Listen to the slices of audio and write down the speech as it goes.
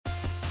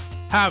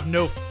Have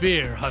no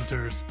fear,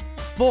 hunters,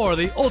 for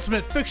the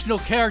Ultimate Fictional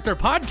Character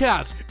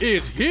Podcast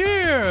is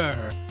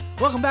here!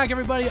 Welcome back,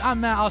 everybody. I'm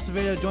Matt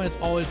Acevedo, joined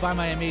as always by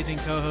my amazing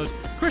co-host,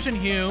 Christian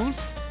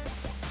Humes.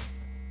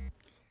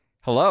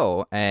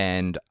 Hello,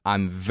 and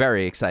I'm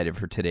very excited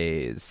for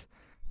today's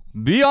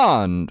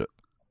Beyond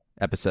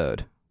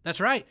episode. That's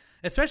right,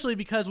 especially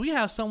because we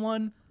have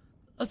something's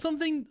a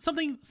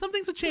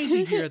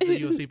changing here at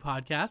the UFC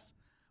podcast.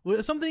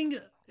 Something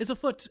is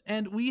afoot,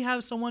 and we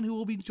have someone who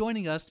will be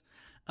joining us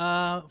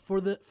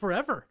for the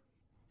forever.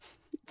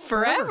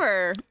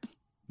 Forever.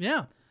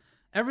 Yeah.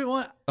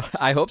 Everyone.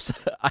 I hope so.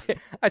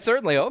 I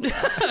certainly hope.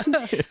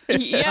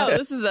 Yeah,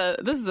 this is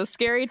a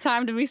scary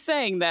time to be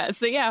saying that.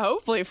 So yeah,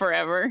 hopefully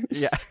forever.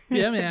 Yeah.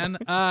 Yeah, man.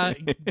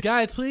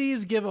 Guys,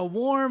 please give a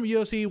warm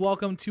UFC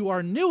welcome to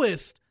our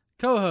newest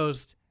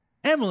co-host,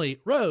 Emily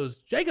Rose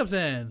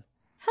Jacobson.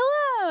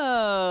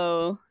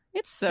 Hello.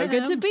 It's so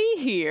good to be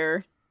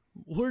here.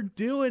 We're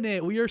doing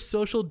it. We are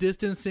social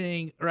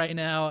distancing right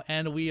now,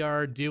 and we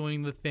are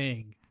doing the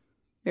thing.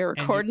 We're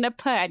recording a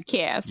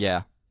podcast.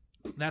 Yeah.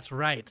 That's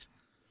right.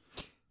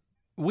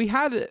 We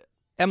had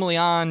Emily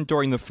on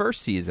during the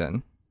first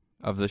season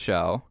of the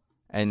show,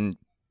 and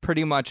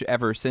pretty much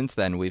ever since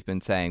then we've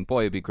been saying,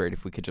 boy, it'd be great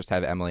if we could just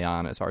have Emily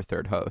on as our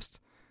third host.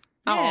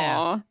 Yeah.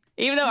 Aw.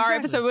 Even though our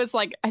episode was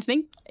like, I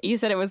think you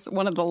said it was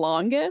one of the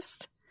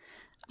longest.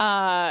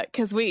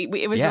 Because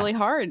it was really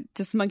hard.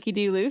 Just Monkey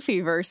D.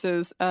 Luffy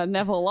versus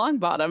Neville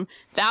Longbottom.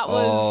 That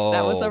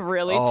was a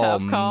really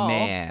tough call.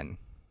 Man.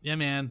 Yeah,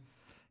 man.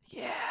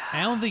 Yeah.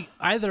 I don't think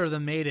either of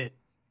them made it.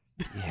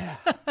 Yeah.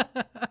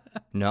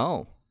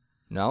 No,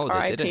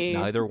 they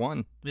didn't. Neither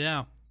one.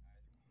 Yeah.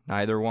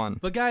 Neither one.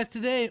 But guys,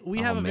 today we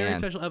have a very man.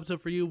 special episode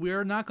for you. We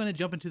are not going to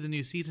jump into the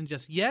new season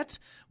just yet.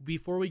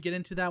 Before we get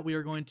into that, we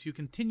are going to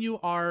continue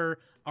our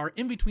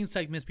in-between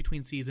segments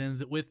between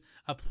seasons with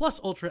a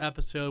Plus Ultra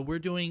episode. We're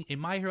doing a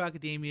My Hero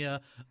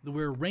Academia.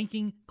 We're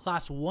ranking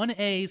Class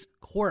 1A's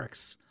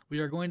quirks. We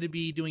are going to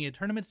be doing a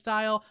tournament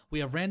style. We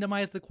have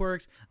randomized the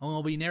quirks, and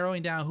we'll be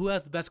narrowing down who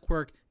has the best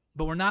quirk,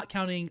 but we're not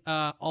counting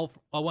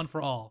one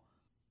for all.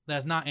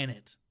 That's not in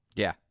it.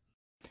 Yeah.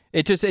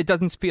 It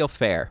doesn't feel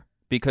fair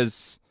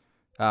because,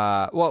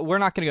 we're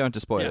not going to go into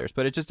spoilers,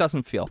 but it just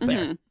doesn't feel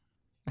fair.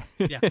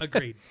 Mm-hmm. Yeah,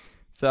 agreed.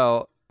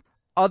 So,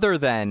 other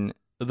than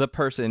the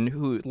person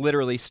who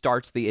literally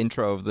starts the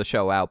intro of the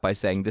show out by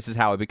saying, this is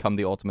how I become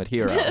the ultimate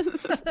hero,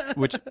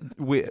 which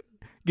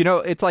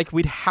it's like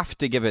we'd have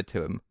to give it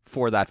to him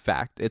for that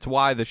fact. It's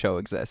why the show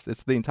exists.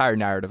 It's the entire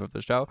narrative of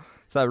the show.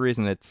 So that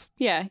reason it's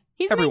he's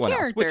the main everyone else,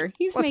 character. which,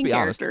 He's the let's main be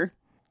honest, character.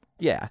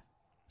 Yeah.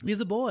 He's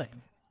a boy.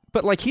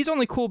 But like he's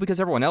only cool because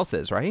everyone else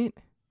is, right?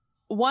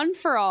 One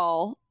for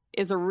all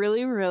is a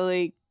really,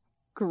 really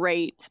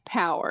great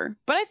power.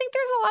 But I think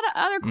there's a lot of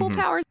other cool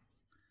powers.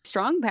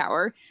 Strong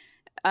power,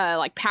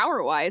 like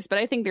power-wise, but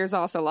I think there's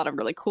also a lot of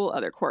really cool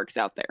other quirks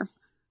out there.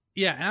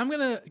 Yeah, and I'm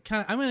gonna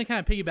kind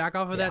of piggyback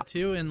off of that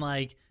too, and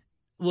like,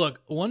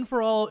 look, one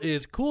for all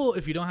is cool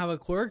if you don't have a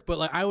quirk, but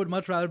like I would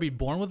much rather be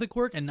born with a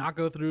quirk and not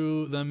go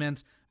through the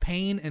immense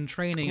pain and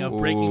training of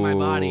breaking my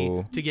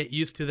body to get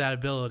used to that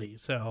ability.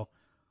 So,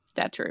 Is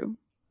that true?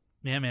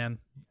 Yeah, man.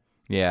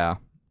 Yeah.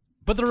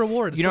 But the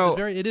reward,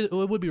 it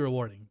would be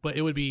rewarding, but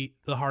it would be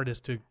the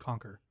hardest to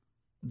conquer.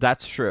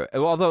 That's true.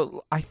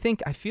 Although I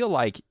feel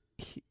like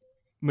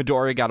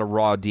Midoriya got a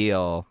raw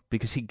deal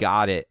because he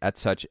got it at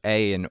such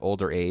an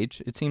older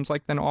age, it seems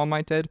like, than All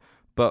Might did.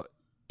 But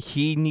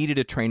he needed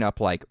to train up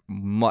like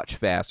much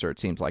faster.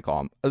 It seemed like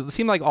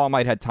All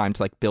Might had time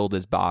to like build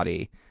his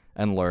body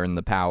and learn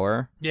the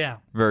power. Yeah.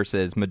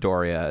 Versus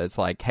Midoriya, it's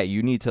like, hey,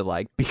 you need to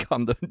like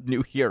become the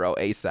new hero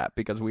ASAP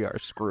because we are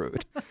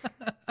screwed.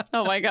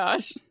 Oh my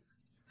gosh.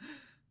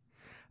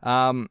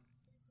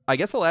 I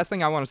guess the last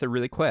thing I want to say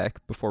really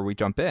quick before we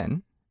jump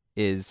in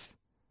is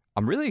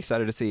I'm really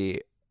excited to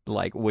see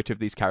like which of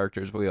these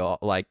characters we all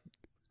like.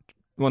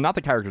 Well, not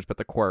the characters, but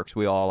the quirks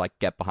we all like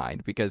get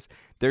behind, because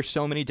there's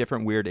so many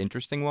different weird,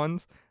 interesting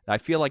ones. I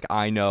feel like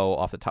I know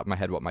off the top of my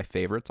head what my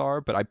favorites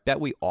are, but I bet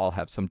we all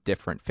have some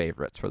different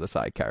favorites for the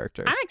side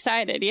characters. I'm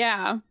excited.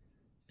 Yeah.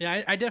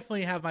 Yeah, I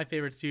definitely have my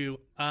favorites too.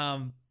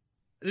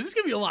 This is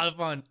gonna be a lot of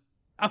fun.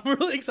 I'm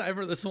really excited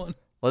for this one.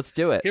 Let's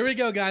do it. Here we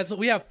go, guys.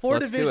 We have four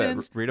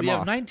divisions. Read them we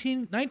off.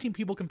 have 19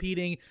 people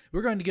competing.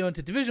 We're going to go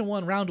into Division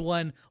 1, Round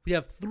 1. We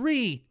have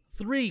three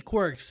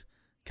quirks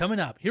coming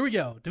up. Here we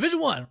go.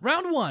 Division 1,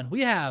 Round 1. We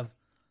have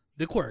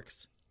the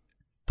quirks.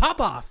 Pop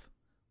Off,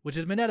 which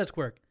is Minetta's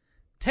quirk.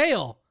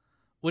 Tail,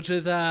 which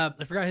is, I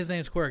forgot his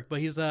name's quirk, but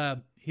he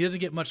doesn't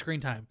get much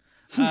screen time.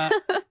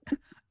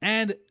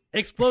 And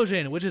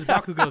Explosion, which is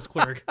Bakugo's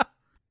quirk.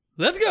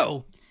 Let's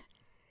go.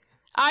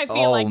 I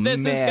feel like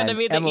this is going to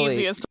be the Emily,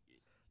 easiest.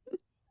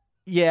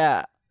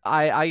 Yeah,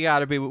 I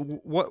gotta be.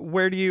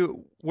 Where do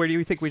you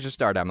think we should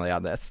start, Emily,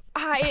 on this?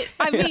 I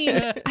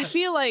mean, I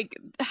feel like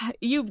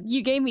you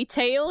gave me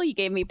Tail, you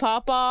gave me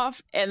Pop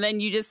Off, and then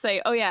you just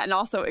say, oh yeah, and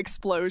also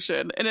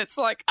Explosion, and it's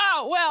like,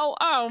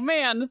 oh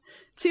man,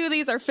 two of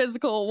these are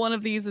physical. One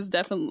of these is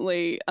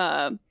definitely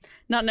not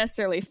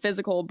necessarily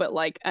physical, but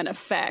like an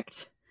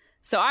effect.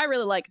 So I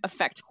really like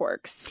effect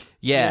quirks.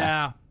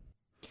 Yeah.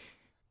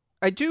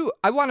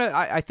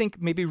 I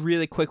think maybe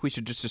really quick we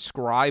should just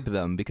describe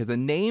them, because the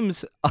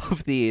names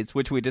of these,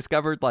 which we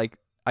discovered, like,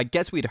 I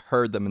guess we'd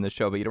heard them in the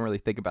show, but you don't really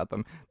think about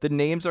them. The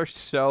names are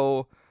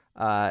so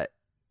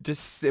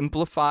just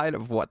simplified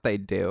of what they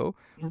do.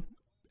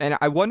 And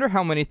I wonder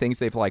how many things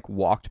they've, like,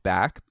 walked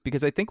back,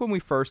 because I think when we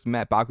first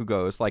met,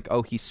 Bakugo is like,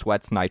 oh, he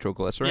sweats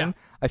nitroglycerin. Yeah.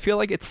 I feel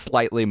like it's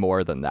slightly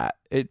more than that.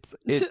 It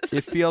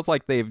feels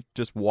like they've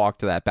just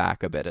walked that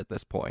back a bit at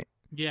this point.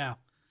 Yeah.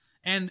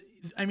 And,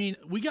 I mean,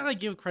 we got to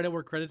give credit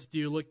where credit's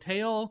due. Look,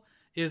 Tail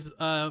is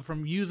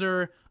from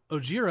user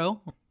Ojiro.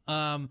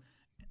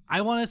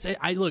 I want to say,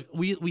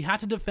 we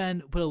had to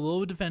put a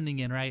little defending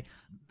in, right?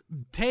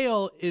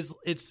 Tail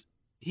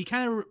he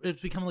kind of is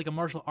becoming like a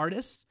martial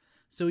artist.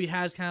 So he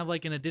has kind of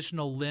like an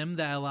additional limb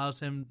that allows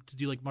him to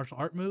do like martial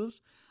art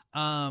moves.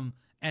 And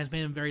it's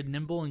made him very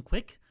nimble and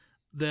quick.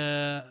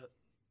 And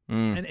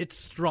it's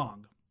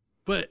strong.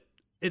 But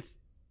that's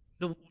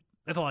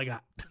all I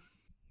got.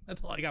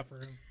 That's all I got for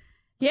him.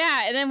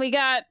 Yeah, and then we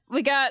got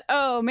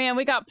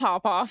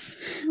Pop Off.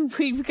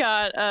 We've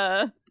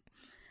got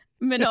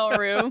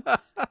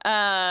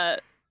Minoru,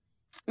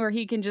 where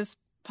he can just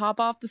pop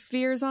off the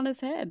spheres on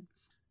his head.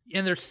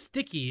 And they're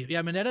sticky.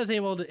 Yeah, Mineta's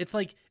able to.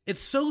 It's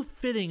so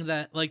fitting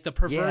that like the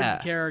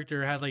perverted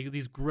character has like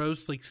these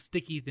gross like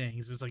sticky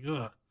things. It's like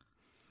ugh.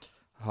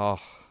 Oh,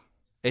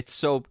 it's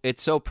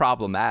so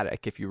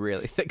problematic if you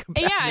really think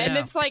about it. Yeah, and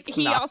it's like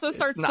he also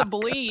starts to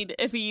bleed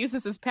if he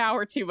uses his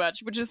power too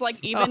much, which is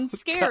like even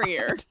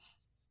scarier. God.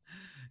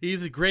 He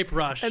uses grape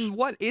rush. And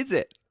what is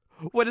it?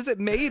 What is it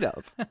made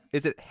of?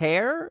 Is it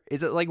hair?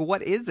 Is it like,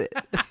 what is it?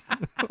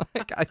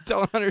 Like, I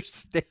don't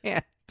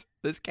understand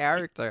this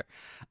character.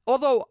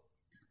 Although,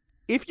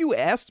 if you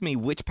asked me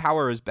which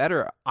power is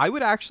better, I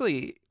would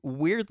actually,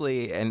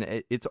 weirdly,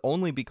 and it's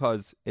only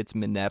because it's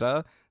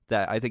Mineta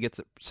that I think it's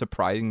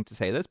surprising to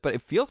say this, but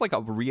it feels like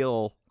a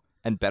real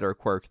and better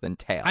quirk than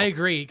Tail. I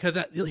agree, because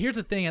here's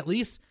the thing, at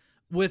least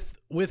with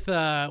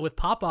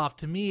Pop-Off,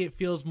 to me, it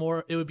feels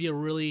more, it would be a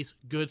really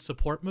good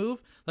support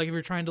move. Like if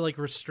you're trying to like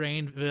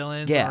restrain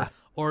villains,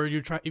 or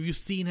if you've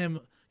seen him,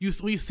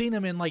 we've seen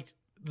him in like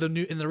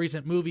in the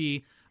recent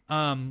movie,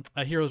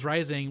 Heroes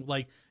Rising,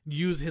 like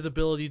use his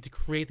ability to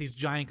create these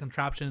giant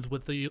contraptions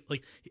with the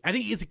like. I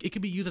think it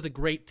could be used as a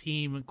great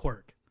team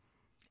quirk.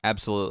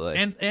 Absolutely,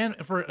 and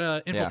for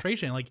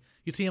infiltration, like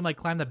you see him like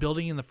climb that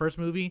building in the first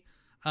movie.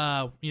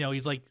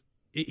 He's like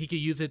he could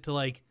use it to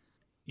like,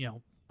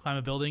 climb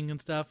a building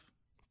and stuff.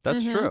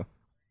 That's true.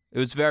 It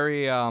was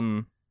very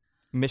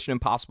Mission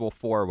Impossible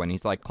 4 when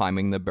he's like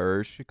climbing the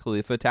Burj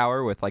Khalifa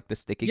tower with like the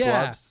sticky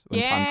gloves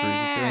when Tom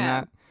Cruise is doing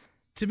that.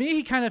 To me,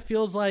 he kind of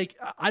feels like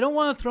I don't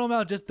want to throw him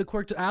out the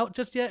quirk out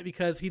just yet,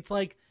 because he's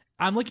like,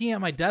 I'm looking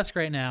at my desk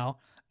right now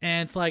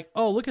and it's like,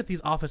 oh, look at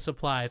these office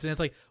supplies, and it's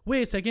like,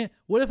 wait a second,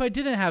 what if I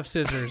didn't have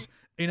scissors?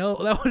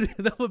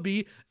 That would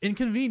be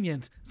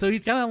inconvenient. So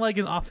he's kind of like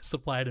an office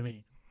supply to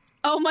me.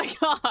 Oh my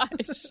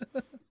gosh.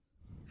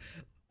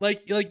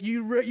 like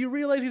you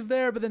realize he's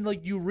there, but then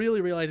like you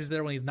really realize he's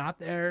there when he's not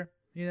there.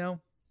 Yeah,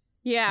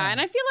 and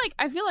I feel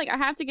like I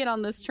have to get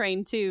on this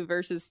train too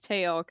versus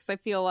Tail, because I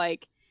feel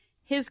like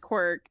his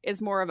quirk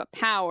is more of a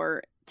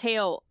power.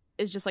 Tail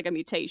is just like a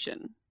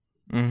mutation,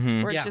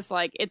 where it's just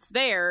like it's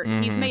there.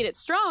 He's made it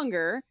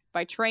stronger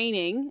by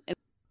training,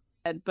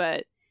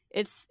 but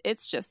it's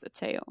just a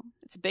tail.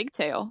 It's a big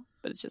tail,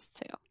 but it's just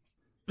a tail.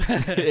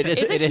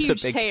 It's a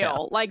huge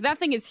tail. Like that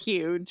thing is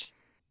huge.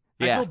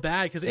 Yeah, I feel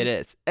bad because it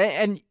is,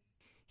 and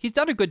he's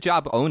done a good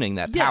job owning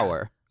that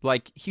power.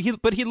 Like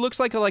but he looks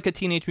like a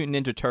Teenage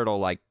Mutant Ninja Turtle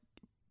like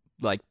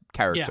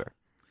character.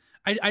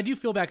 Yeah. I do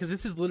feel bad because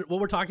this is what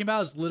we're talking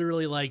about is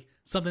literally like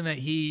something that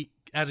he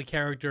as a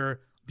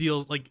character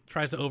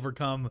tries to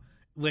overcome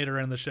later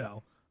in the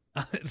show.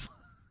 It's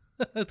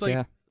like,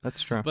 yeah,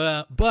 that's true.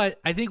 But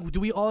I think, do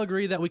we all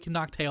agree that we can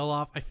knock Tail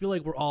off? I feel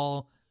like we're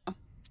all.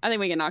 I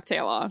think we can knock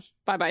Tail off.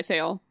 Bye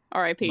Tail.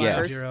 R.I.P.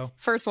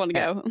 First one to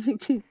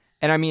go.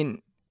 And I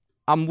mean,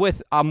 I'm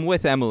with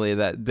Emily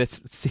that this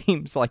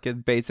seems like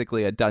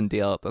basically a done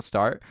deal at the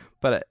start,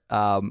 but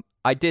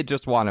I did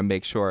just want to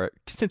make sure,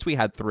 since we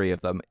had 3 of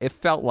them, it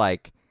felt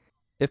like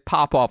if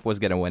Pop-Off was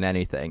going to win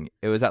anything,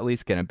 it was at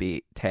least going to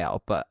beat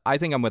Tail. But I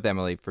think I'm with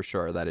Emily for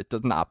sure that it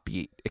does not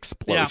beat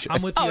Explosion. Yeah,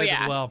 I'm with you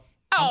as well.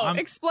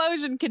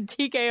 Explosion can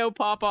TKO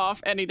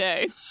Pop-Off any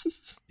day.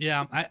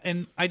 Yeah,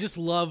 I just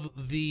love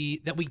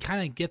that we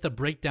kind of get the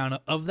breakdown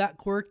of that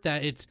quirk,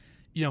 that it's,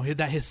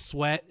 that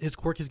his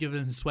quirk is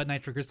given his sweat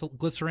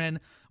nitroglycerin.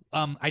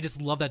 I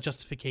just love that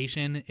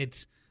justification.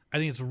 I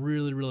think it's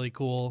really, really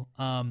cool.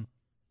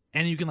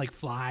 And you can like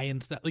fly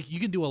and stuff. Like you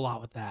can do a lot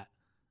with that.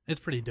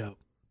 It's pretty dope.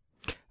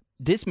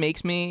 This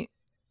makes me,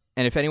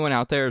 and if anyone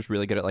out there is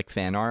really good at like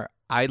fan art,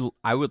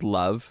 I would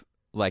love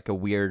like a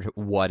weird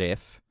what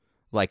if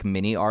like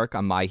mini arc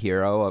on My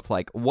Hero of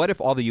like, what if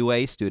all the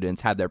UA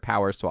students had their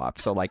power swapped?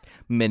 So like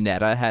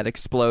Mineta had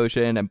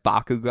Explosion and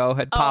Bakugo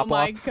had Pop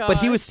Off, but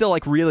he was still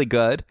like really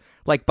good.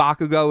 like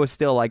Bakugo was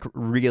still like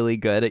really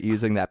good at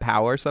using that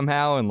power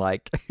somehow, and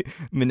like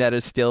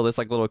Minetta's still this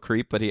like little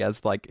creep, but he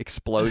has like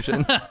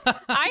explosion.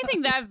 I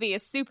think that'd be a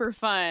super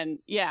fun,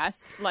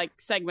 like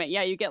segment.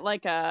 Yeah, you get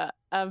like a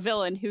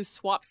villain who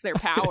swaps their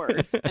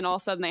powers, and all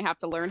of a sudden they have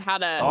to learn how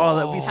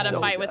to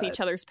fight with each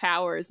other's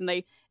powers, and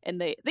they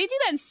do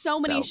that in so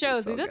many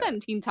shows. They did that in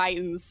Teen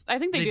Titans. I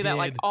think they do that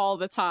like all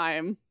the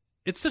time.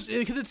 It's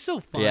because it's so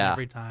fun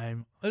every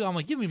time. I'm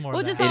like, give me more.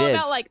 Well, of that. Just all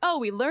about like,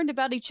 we learned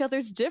about each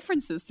other's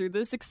differences through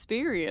this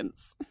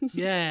experience.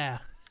 Yeah.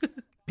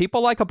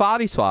 People like a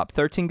body swap.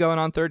 13 going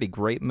on 30.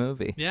 Great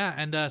movie. Yeah,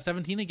 and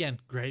 17 again.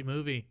 Great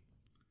movie.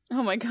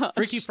 Oh my gosh.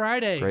 Freaky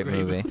Friday. Great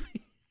movie.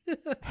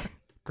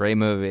 Great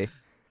movie.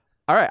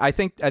 All right, I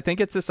think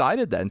it's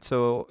decided then.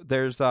 So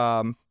there's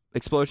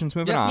explosions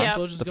moving on. Yeah.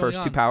 The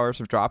first two powers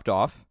have dropped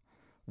off.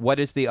 What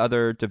is the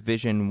other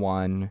Division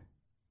 1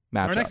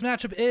 matchup? Our next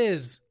matchup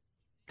is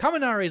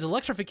Kaminare's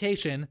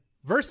electrification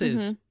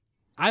versus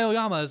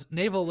Aoyama's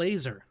naval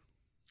laser.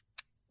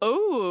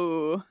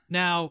 Oh.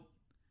 Now,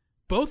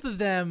 both of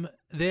them,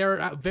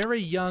 they're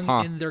very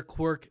young in their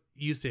quirk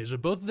usage.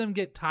 Both of them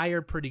get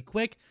tired pretty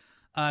quick.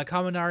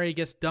 Kaminari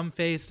gets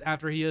dumb-faced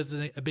after he has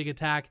a big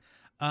attack,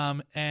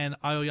 and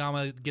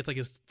Aoyama gets like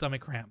his stomach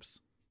cramps.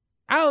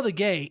 Out of the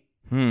gate,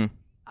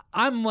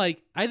 I'm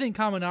like, I think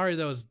Kaminari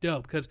though is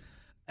dope because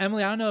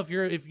Emily, I don't know if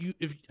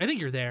I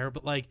think you're there,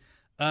 but like,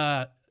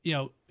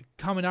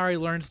 Kaminari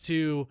learns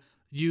to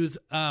use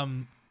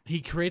he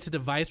creates a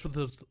device with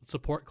his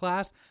support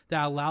class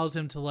that allows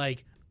him to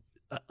like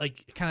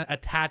kind of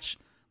attach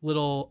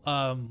little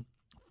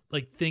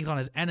like things on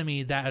his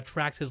enemy that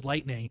attracts his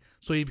lightning,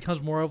 so he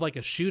becomes more of like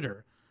a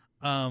shooter,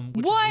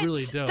 which is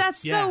really dope. That's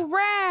so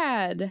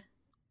rad.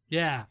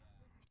 Yeah,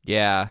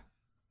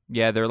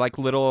 they're like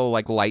little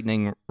like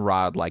lightning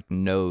rod like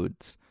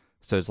nodes.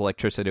 So his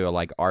electricity will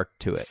like arc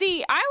to it.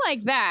 See, I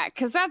like that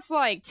because that's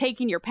like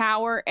taking your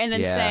power and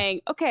then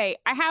saying, okay,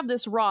 I have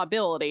this raw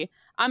ability.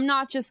 I'm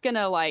not just going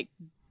to like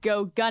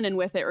go gunning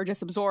with it or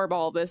just absorb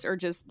all this or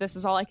just this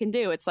is all I can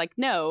do. It's like,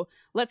 no,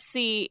 let's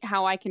see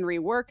how I can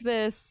rework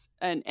this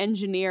and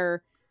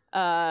engineer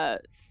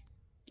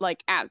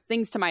like add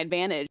things to my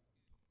advantage.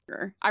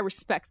 I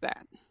respect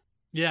that.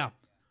 Yeah.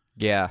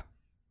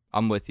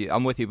 I'm with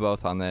you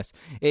both on this.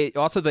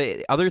 Also,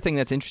 the other thing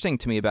that's interesting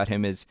to me about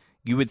him is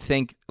you would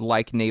think,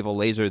 like Naval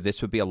Laser,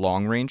 this would be a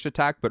long-range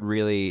attack, but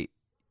really,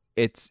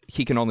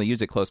 he can only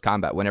use it close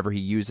combat. Whenever he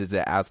uses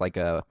it as like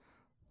a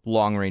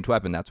long-range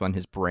weapon, that's when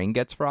his brain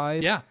gets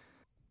fried. Yeah.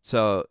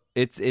 So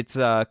it's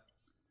a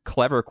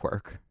clever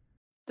quirk.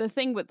 The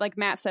thing with, like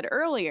Matt said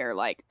earlier,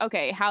 like,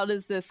 okay, how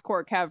does this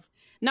quirk have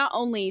not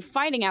only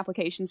fighting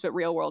applications, but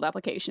real-world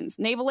applications?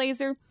 Naval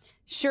Laser,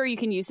 sure, you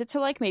can use it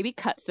to, like, maybe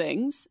cut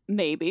things,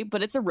 maybe,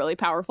 but it's a really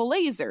powerful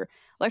laser.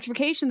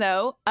 Electrification,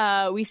 though,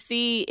 we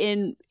see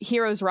in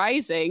Heroes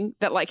Rising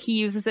that, like, he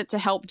uses it to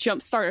help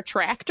jumpstart a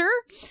tractor,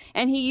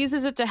 and he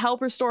uses it to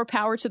help restore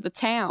power to the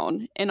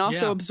town, and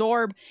also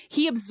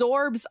he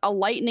absorbs a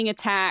lightning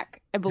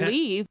attack, I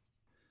believe,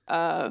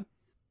 for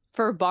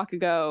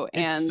Bakugo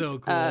and so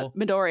cool.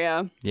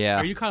 Midoriya. Yeah.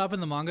 Are you caught up in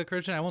the manga,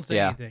 Christian? I won't say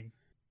anything,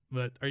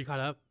 but are you caught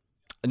up?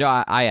 No,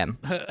 I am.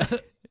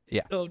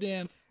 Yeah. Oh,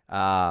 Dan.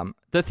 The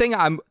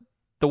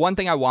one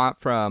thing I want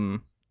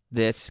from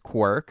this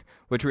quirk,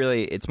 which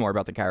really it's more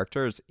about the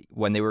characters,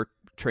 when they were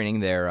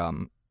training their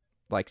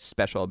like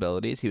special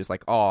abilities, he was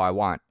like, "Oh, I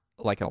want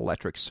like an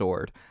electric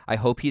sword." I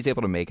hope he's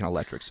able to make an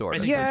electric sword.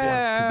 Because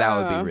that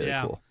would be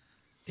really cool.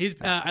 He's.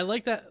 I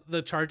like that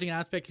the charging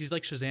aspect. He's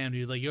like Shazam.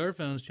 He's like, your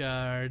phone's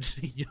charged.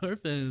 Your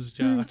phone's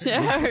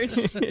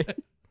charged.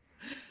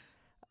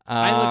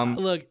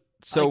 Look.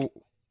 So, like,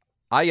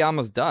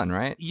 Ayama's done,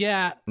 right?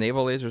 Yeah.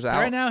 Naval Laser's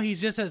out. Right now,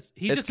 he's just a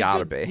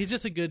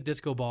good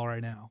disco ball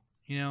right now.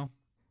 You know.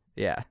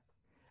 Yeah.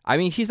 I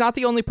mean, he's not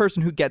the only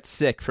person who gets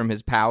sick from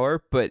his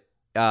power, but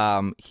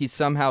he's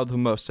somehow the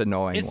most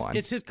annoying one.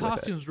 It's his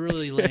costume's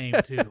really lame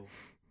too.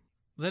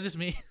 Is that just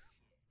me?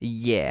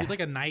 Yeah. He's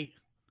like a knight.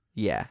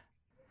 Yeah.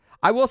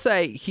 I will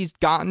say he's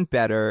gotten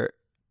better,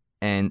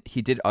 and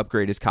he did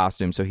upgrade his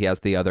costume, so he has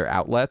the other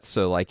outlets.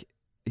 So like,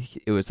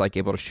 it was like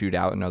able to shoot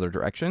out in other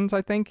directions.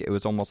 I think it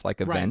was almost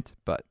like a vent,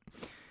 but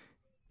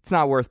it's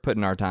not worth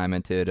putting our time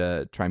into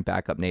to try and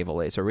back up Naval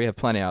Laser. We have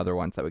plenty of other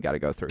ones that we got to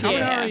go through.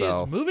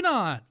 Is moving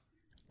on.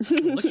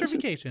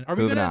 Electrification. Are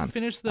we going to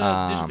finish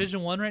the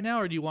Division 1 right now,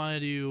 or do you want to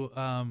do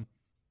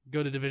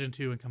go to Division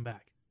 2 and come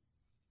back?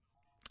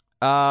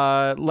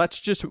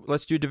 Let's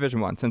do Division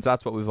 1 since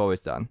that's what we've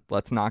always done.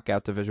 Let's knock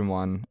out Division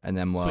 1 and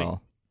then we'll. Sweet.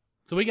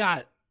 So we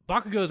got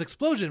Bakugo's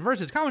explosion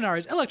versus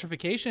Kaminari's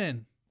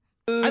electrification.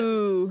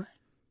 Ooh.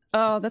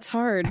 Oh, that's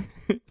hard.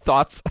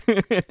 Thoughts?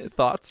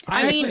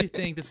 I actually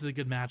think this is a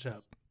good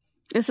matchup.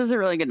 This is a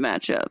really good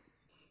matchup.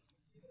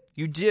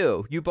 You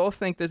do. You both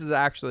think this is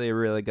actually a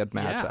really good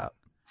matchup.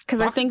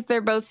 Because I think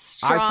they're both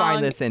strong I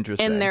find this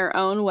interesting. in their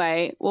own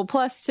way. Well,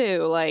 plus two,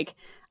 like,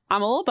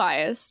 I'm a little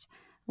biased,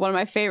 one of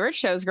my favorite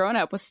shows growing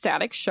up was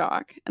Static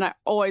Shock, and I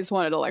always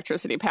wanted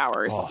electricity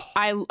powers. Oh.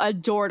 I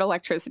adored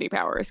electricity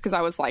powers because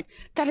I was like,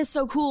 that is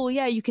so cool.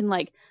 Yeah, you can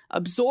like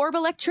absorb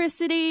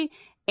electricity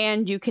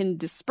and you can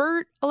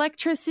disperse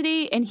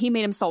electricity, and he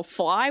made himself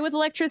fly with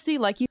electricity.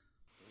 Like,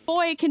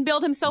 boy can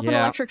build himself an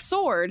electric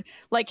sword.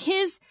 Like,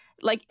 his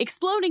like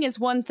exploding is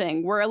one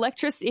thing, where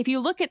electricity, if you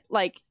look at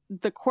like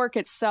the quirk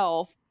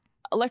itself,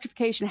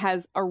 electrification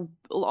has a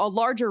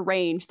larger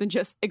range than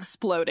just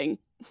exploding.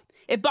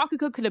 If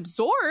Bakugo could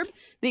absorb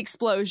the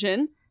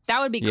explosion, that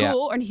would be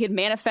cool, and he could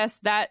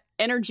manifest that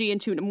energy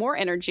into more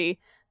energy.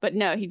 But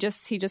no, he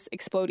just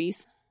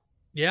explodies.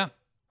 Yeah.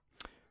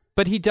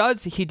 But he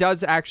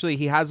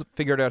has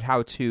figured out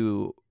how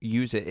to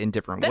use it in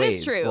different ways.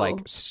 Is true.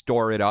 Like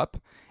store it up.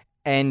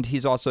 And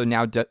he's also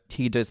now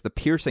he does the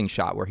piercing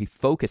shot where he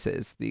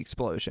focuses the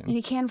explosion. And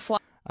he can fly.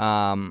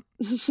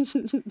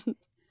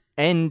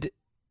 And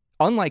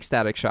unlike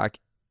Static Shock,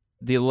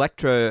 the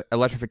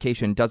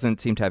electrification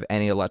doesn't seem to have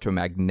any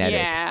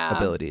electromagnetic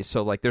abilities.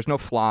 So, like, there's no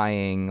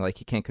flying, like,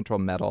 he can't control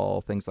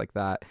metal, things like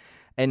that.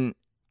 And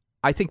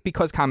I think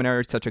because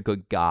Kaminari is such a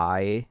good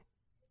guy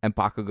and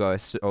Bakugo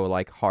is so,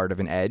 like, hard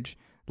of an edge,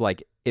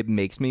 like, it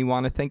makes me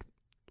want to think,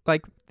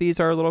 like, these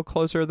are a little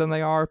closer than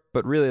they are.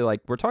 But really,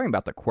 like, we're talking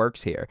about the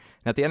quirks here.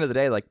 And at the end of the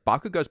day, like,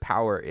 Bakugo's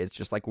power is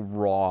just, like,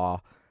 raw,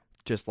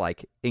 just,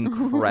 like,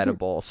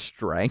 incredible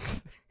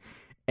strength.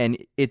 And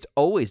it's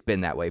always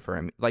been that way for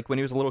him. Like, when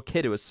he was a little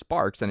kid, it was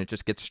sparks, and it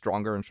just gets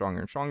stronger and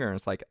stronger and stronger. And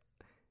it's like,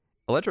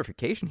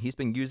 electrification, he's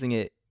been using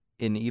it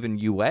in even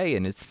UA,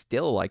 and is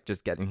still, like,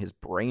 just getting his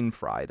brain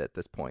fried at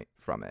this point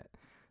from it.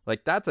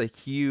 Like, that's a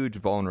huge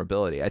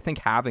vulnerability. I think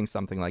having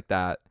something like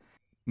that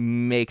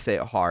makes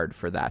it hard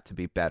for that to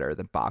be better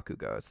than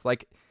Bakugo's.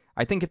 Like,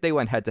 I think if they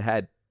went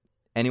head-to-head,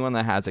 anyone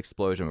that has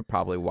explosion would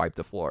probably wipe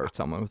the floor with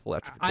someone with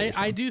electrification.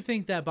 I do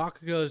think that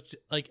Bakugo is,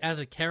 like, as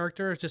a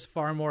character, is just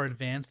far more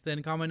advanced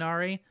than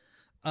Kaminari.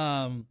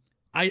 I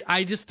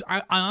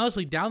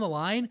honestly, down the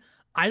line,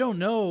 I don't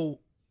know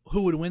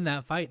who would win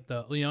that fight,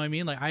 though. You know what I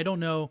mean? Like, I don't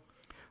know.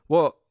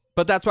 Well,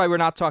 but that's why we're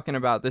not talking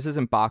about, this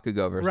isn't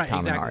Bakugo versus Right, Kaminari.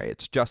 exactly.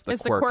 It's just the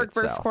It's quirk the quirk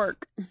itself. versus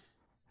quirk.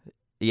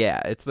 Yeah,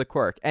 it's the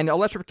quirk. And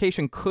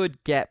electrification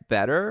could get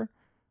better,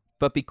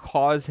 but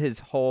because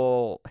his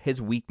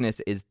weakness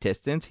is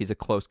distance, he's a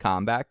close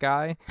combat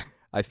guy.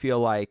 I feel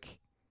like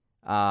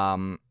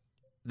that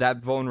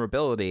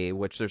vulnerability,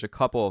 which there's a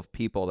couple of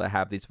people that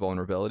have these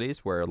vulnerabilities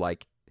where,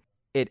 like,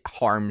 it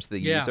harms the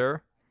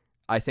user.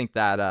 I think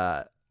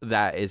that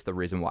that is the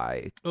reason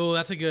why. Oh,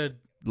 that's a good.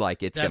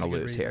 Like, it's That's gonna a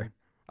good lose reason. here.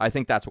 I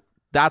think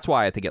that's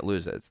why I think it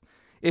loses.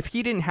 If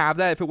he didn't have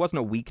that, if it wasn't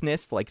a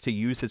weakness, like, to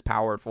use his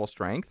power at full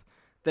strength,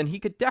 then he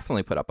could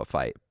definitely put up a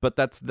fight. But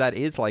that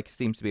is like,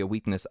 seems to be a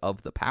weakness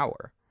of the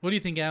power. What do you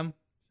think, Em?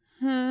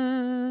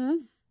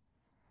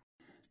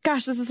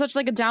 Gosh, this is such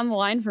like a down the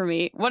line for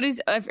me. What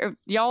is if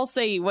y'all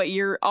say what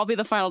you're? I'll be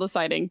the final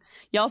deciding.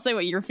 Y'all say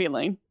what you're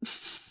feeling.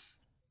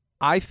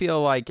 I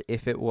feel like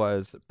if it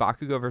was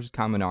Bakugo versus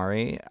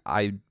Kaminari,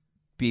 I'd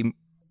be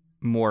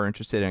more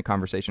interested in a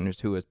conversation as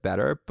to who is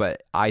better.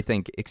 But I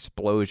think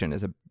Explosion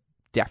is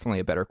definitely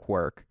a better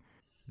quirk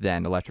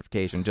than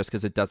electrification, just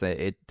because it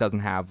doesn't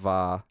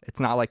have it's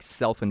not like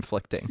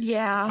self-inflicting.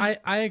 Yeah,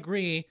 I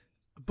agree,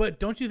 but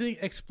don't you think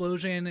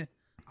Explosion?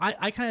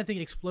 I kind of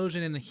think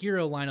Explosion in the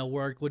hero line of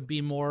work would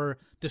be more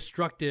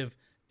destructive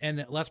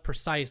and less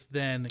precise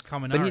than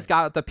Kaminari. But he's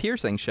got the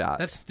piercing shot.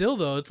 That's still,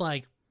 though, it's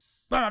like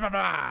blah, blah,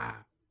 blah.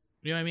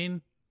 You know what I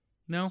mean?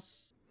 No,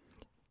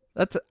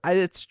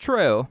 it's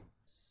true.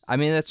 I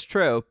mean, that's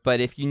true.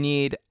 But if you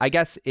need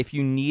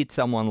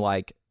someone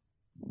like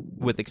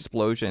with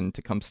Explosion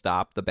to come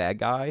stop the bad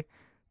guy,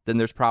 then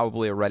there's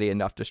probably already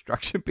enough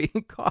destruction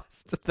being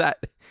caused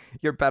that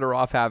you're better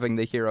off having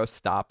the hero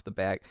stop the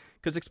bad,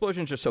 because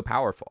Explosion's just so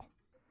powerful.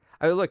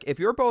 I mean, look, if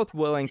you're both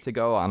willing to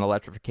go on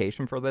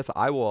electrification for this,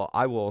 I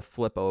will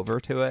flip over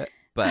to it.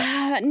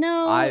 But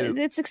no,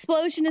 its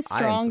Explosion is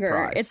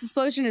stronger. Its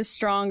Explosion is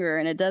stronger,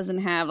 and it doesn't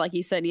have, like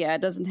you said,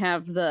 it doesn't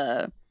have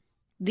the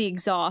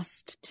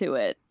exhaust to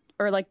it,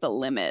 or like the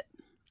limit.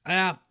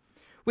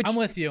 Which, I'm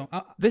with you.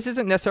 This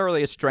isn't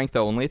necessarily a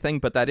strength-only thing,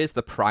 but that is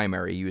the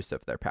primary use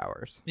of their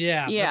powers.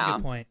 Yeah, that's a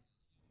good point.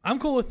 I'm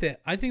cool with it.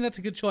 I think that's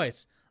a good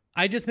choice.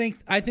 I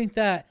think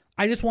that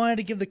I just wanted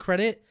to give the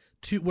credit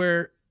to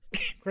where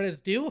credit's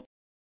due.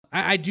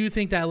 I do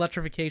think that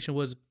electrification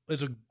was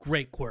a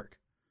great quirk.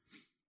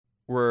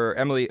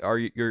 Emily,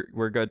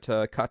 we're good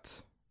to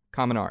cut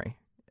Kaminari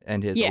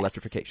and his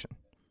electrification.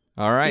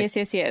 All right.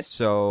 Yes.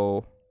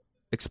 So,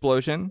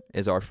 Explosion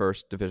is our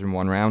first Division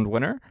 1 round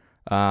winner.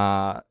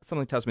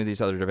 Something tells me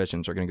these other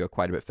divisions are going to go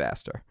quite a bit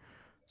faster.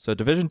 So,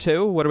 Division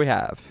 2, what do we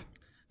have?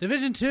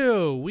 Division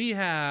 2, we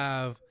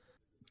have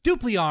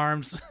Dupli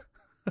Arms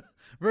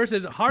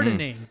versus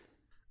Hardening.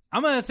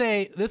 I'm going to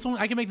say this one,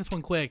 I can make this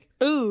one quick.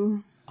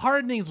 Ooh.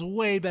 Hardening's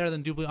way better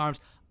than Dupli Arms.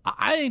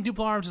 I think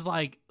Dupli Arms is,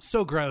 like,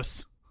 so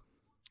gross.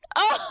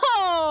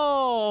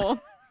 Oh!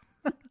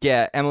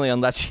 Yeah, Emily,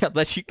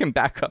 unless you can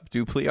back up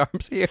Dupley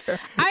arms here.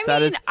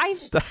 I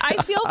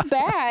feel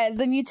bad.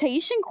 The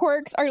mutation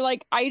quirks are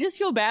like, I just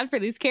feel bad for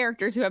these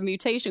characters who have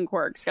mutation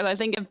quirks, because I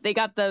think if they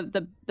got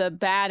the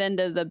bad end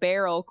of the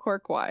barrel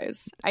quirk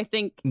wise, I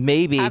think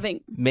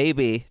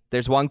maybe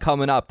there's one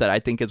coming up that I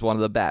think is one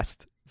of the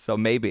best. So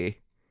maybe.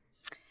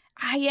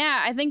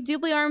 Yeah, I think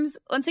Dupley arms,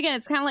 once again,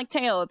 it's kind of like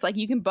Tail. It's like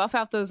you can buff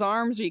out those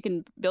arms or you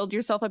can build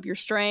yourself up your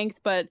strength.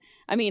 But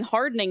I mean,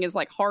 hardening is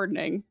like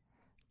hardening.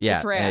 Yeah,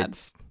 it's rad.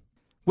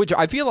 Which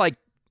I feel like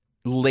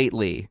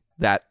lately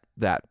that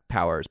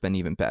power has been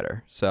even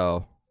better.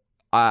 So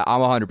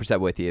I'm 100%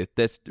 with you.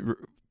 This,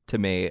 to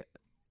me,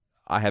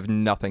 I have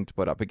nothing to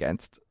put up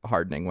against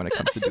hardening when it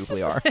comes to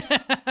Dupley arms.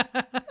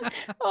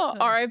 Oh,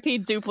 R.I.P.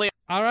 Dupley.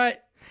 All right.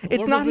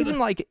 It's not even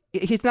like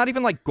he's not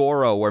even like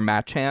Goro or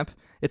Machamp.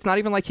 It's not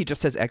even like he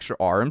just has extra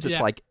arms. It's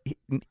like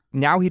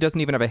now he doesn't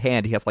even have a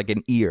hand. He has like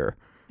an ear.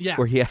 Yeah,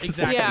 where he has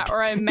exactly.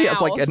 Or a mouth. He has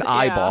like an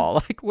eyeball.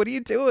 Like, what are you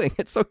doing?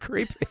 It's so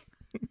creepy.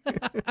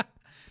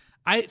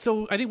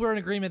 So I think we're in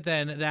agreement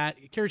then that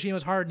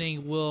Kirishima's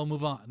hardening will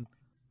move on.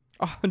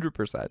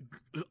 100%.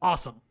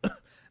 Awesome.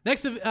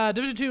 Next,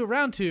 Division 2,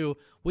 Round 2,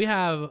 we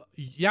have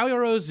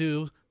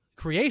Yaoyorozu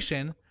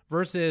Creation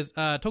versus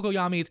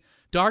Tokoyami's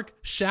Dark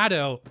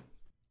Shadow,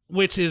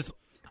 which is...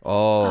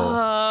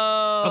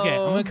 Oh. Okay,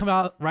 I'm going to come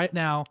out right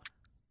now.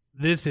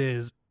 This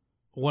is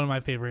one of my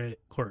favorite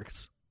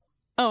quirks.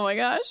 Oh my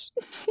gosh.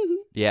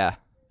 Yeah.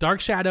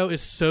 Dark Shadow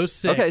is so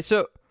sick. Okay,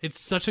 so...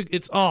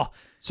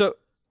 So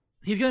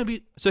he's going to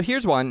be... So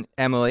here's one,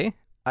 Emily.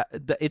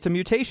 It's a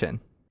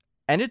mutation.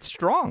 And it's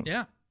strong.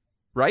 Yeah.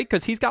 Right?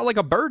 Because he's got like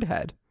a bird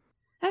head.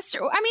 That's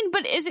true. I mean,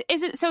 but is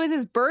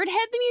his bird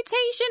head the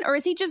mutation, or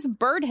is he just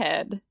bird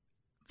head?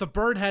 The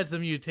bird head's the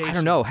mutation. I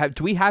don't know.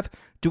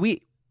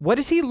 What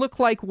does he look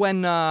like when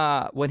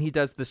he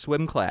does the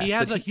swim class? He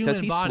has a human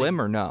body. Does he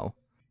swim or no?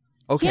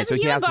 Okay, he has a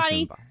human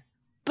body.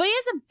 But he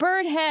has a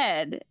bird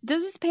head.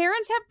 Does his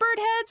parents have bird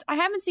heads? I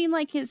haven't seen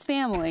like his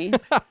family.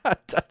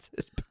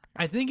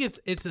 I think it's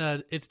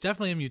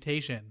definitely a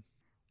mutation.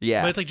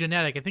 Yeah, but it's like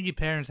genetic. I think his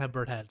parents have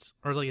bird heads,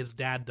 or like his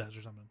dad does,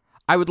 or something.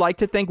 I would like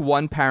to think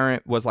one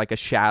parent was like a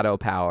shadow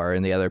power,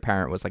 and the other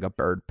parent was like a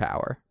bird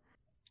power.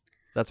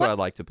 That's what I'd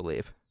like to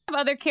believe.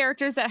 Other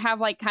characters that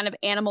have like kind of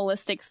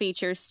animalistic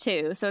features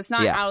too, so it's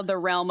not out of the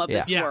realm of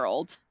this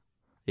world.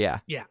 Yeah.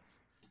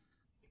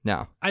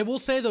 No, I will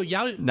say though,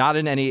 not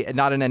in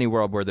any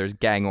world where there's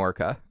Gang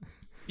Orca.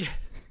 Yeah.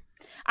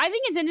 I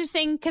think it's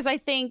interesting because I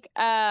think,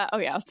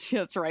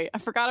 that's right. I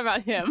forgot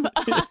about him.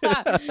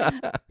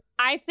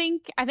 I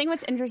think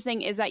what's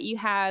interesting is that you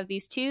have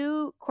these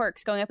two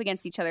quirks going up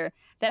against each other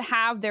that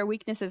have their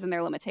weaknesses and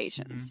their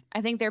limitations. Mm-hmm.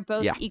 I think they're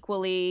both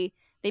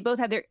they both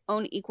have their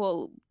own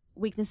equal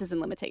weaknesses and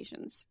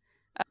limitations.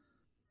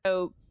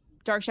 So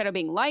Dark Shadow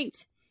being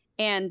light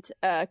and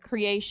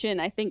Creation,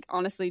 I think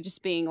honestly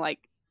just being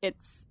like,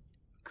 it's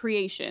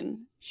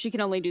creation. She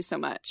can only do so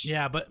much.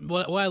 Yeah, but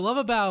what I love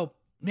about,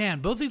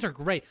 both these are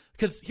great.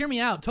 Because hear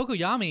me out,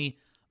 Tokoyami,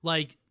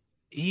 like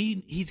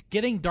he's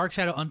getting Dark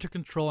Shadow under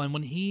control, and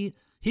when he's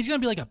gonna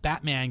be like a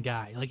Batman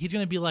guy. Like he's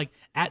gonna be like,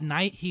 at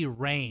night he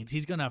reigns.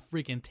 He's gonna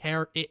freaking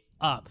tear it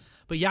up.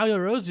 But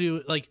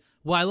Yaoyorozu, like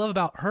what I love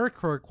about her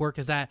quirk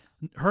is that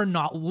her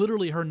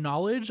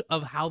knowledge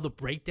of how the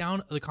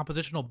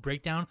compositional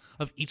breakdown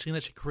of each thing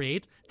that she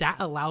creates, that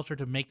allows her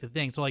to make the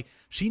thing. So like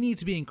she needs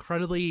to be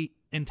incredibly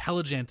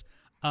intelligent.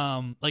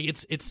 Like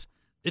it's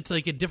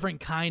like a different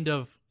kind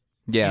of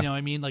you know what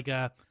I mean? Like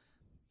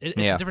it's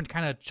a different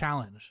kind of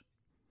challenge.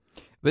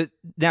 But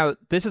now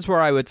this is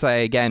where I would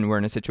say again we're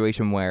in a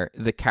situation where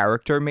the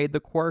character made the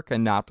quirk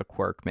and not the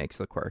quirk makes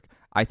the quirk.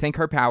 I think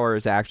her power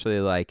is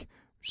actually like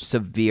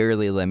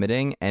severely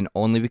limiting, and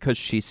only because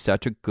she's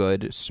such a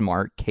good,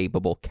 smart,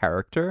 capable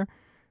character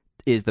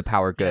is the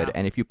power good.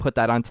 And if you put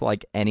that onto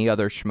like any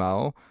other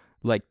schmo,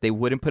 like they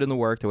wouldn't put in the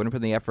work, they wouldn't put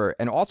in the effort.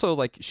 And also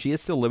like she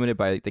is still limited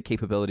by the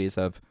capabilities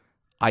of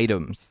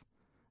items,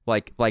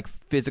 like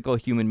physical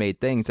human made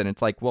things. And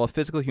it's like, well, if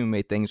physical human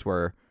made things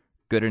were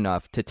good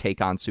enough to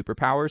take on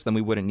superpowers, then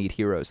we wouldn't need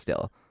heroes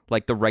still.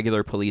 Like the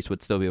regular police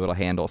would still be able to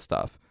handle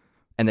stuff.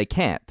 And they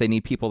can't. They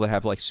need people that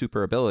have like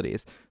super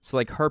abilities. So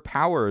like her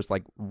power is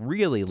like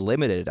really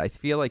limited. I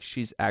feel like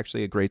she's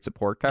actually a great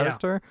support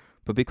character,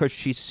 but because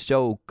she's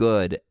so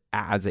good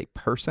as a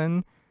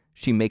person,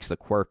 she makes the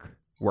quirk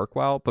work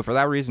well. But for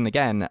that reason,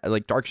 again,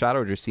 like Dark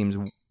Shadow just seems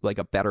like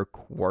a better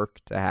quirk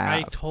to have.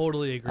 I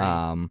totally agree.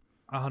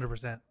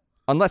 100%.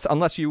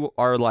 Unless you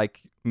are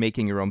like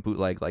making your own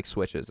bootleg like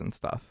switches and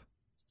stuff.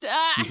 You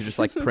can just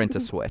like print a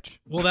switch.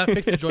 Will that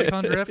fix the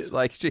Joy-Con drift?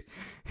 Like she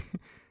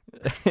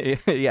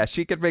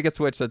she could make a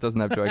switch that doesn't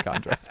have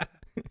Joy-Con drift.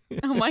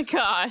 Oh my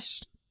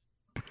gosh.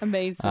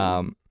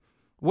 Amazing.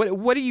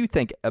 What do you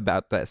think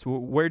about this?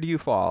 Where do you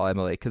fall,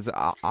 Emily? Because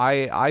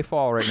I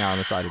fall right now on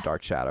the side of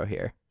Dark Shadow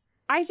here.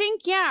 I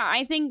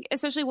think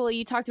especially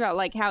you talked about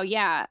like how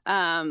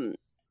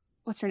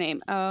what's her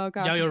name? Oh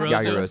gosh,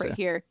 Yaoyorozu. Right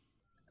here.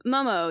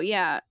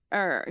 Momo,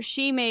 or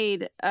she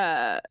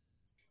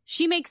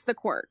she makes the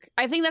quirk.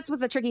 I think that's what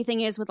the tricky thing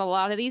is with a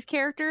lot of these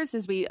characters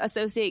is we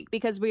associate,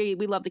 because we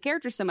love the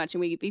characters so much and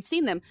we've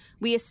seen them,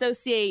 we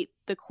associate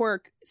the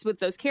quirk with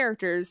those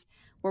characters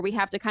where we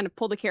have to kind of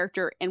pull the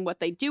character and what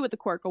they do with the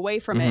quirk away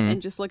from it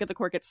and just look at the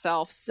quirk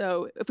itself.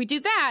 So if we do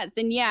that,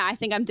 then yeah, I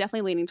think I'm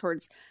definitely leaning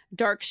towards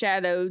Dark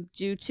Shadow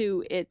due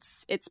to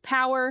its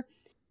power.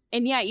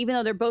 And yeah, even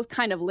though they're both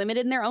kind of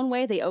limited in their own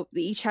way, they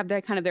each have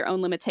their kind of their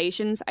own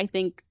limitations. I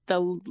think the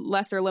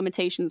lesser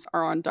limitations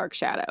are on Dark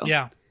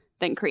Shadow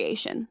than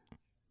Creation.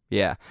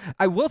 Yeah.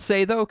 I will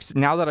say, though, 'cause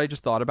now that I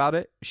just thought about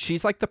it,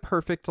 she's like the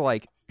perfect,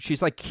 like,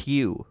 she's like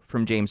Q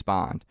from James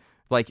Bond.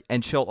 Like,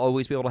 and she'll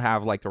always be able to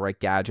have, like, the right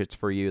gadgets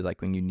for you,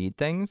 like, when you need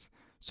things.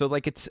 So,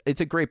 like, it's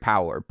a great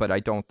power, but I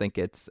don't think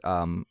it's,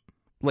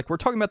 like, we're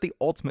talking about the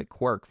ultimate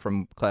quirk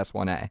from Class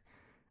 1A.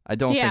 I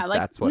don't think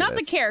like, that's what not it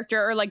the is.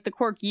 character or, like, the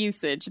quirk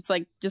usage. It's,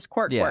 like, just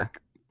quirk. Yeah.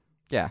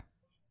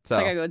 So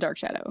I gotta go with Dark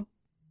Shadow.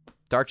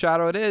 Dark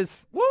Shadow it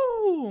is.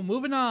 Woo!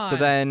 Moving on. So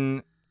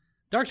then...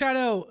 Dark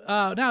Shadow,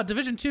 now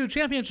Division 2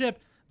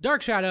 Championship,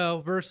 Dark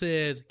Shadow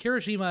versus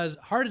Kirishima's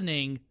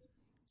Hardening.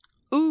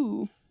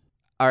 Ooh.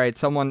 All right,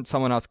 someone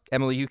else.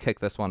 Emily, you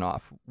kick this one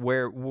off. What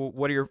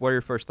are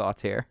your first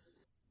thoughts here?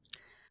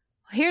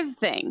 Here's the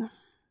thing.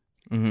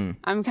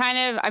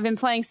 I've been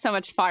playing so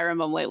much Fire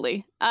Emblem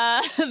lately.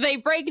 They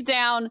break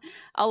down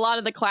a lot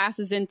of the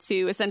classes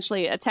into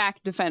essentially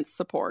attack, defense,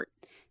 support.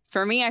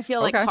 For me, I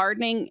feel like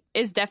Hardening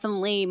is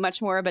definitely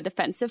much more of a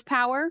defensive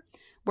power,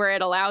 where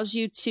it allows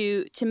you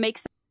to make.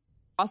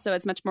 Also,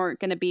 it's going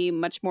to be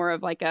much more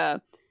of like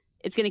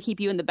it's going to keep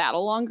you in the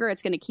battle longer.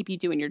 It's going to keep you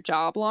doing your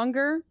job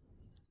longer.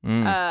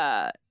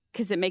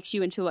 Because it makes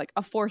you into like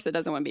a force that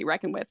doesn't want to be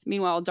reckoned with.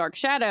 Meanwhile, Dark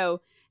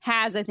Shadow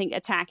has, I think,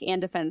 attack and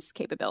defense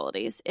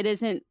capabilities. It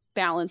isn't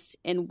balanced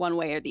in one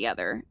way or the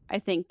other. I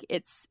think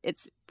it's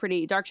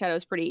pretty. Dark Shadow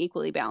is pretty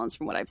equally balanced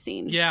from what I've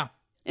seen. Yeah.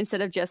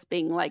 Instead of just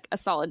being like a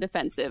solid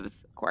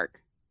defensive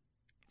quirk.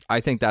 I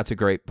think that's a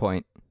great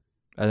point.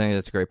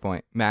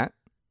 Matt?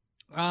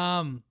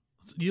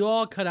 You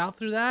all cut out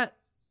through that,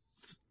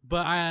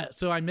 but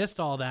I missed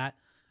all that.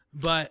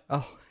 But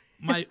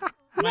my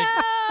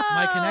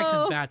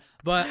connection's bad.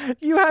 But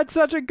she had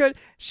such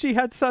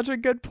a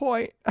good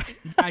point.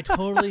 I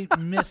totally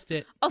missed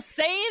it. I'll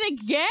say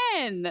it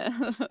again.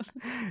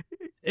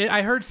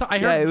 I heard.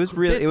 Yeah,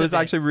 it was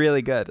actually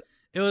really good.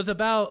 It was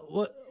about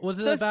what was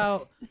it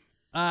about?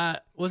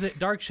 Was it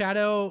Dark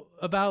Shadow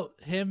about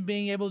him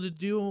being able to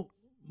do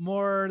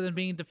more than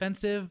being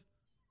defensive?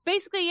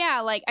 Basically,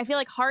 yeah. Like I feel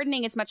like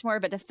Hardening is much more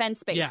of a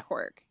defense-based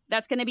quirk.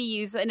 That's going to be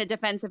used in a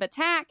defensive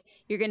attack.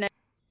 You're going to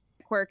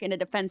quirk in a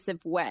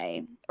defensive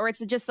way, or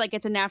it's just like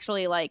it's a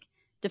naturally like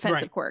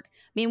defensive quirk.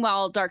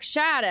 Meanwhile, Dark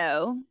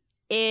Shadow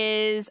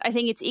is, I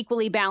think it's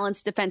equally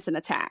balanced defense and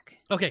attack.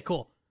 Okay,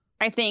 cool.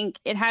 I think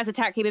it has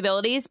attack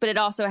capabilities, but it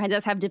also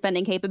does have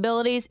defending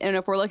capabilities. And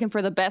if we're looking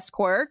for the best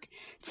quirk,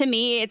 to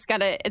me, it's got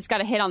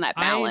to hit on that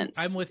balance.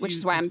 I'm with which you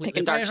is why I'm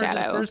picking Dark Shadow. If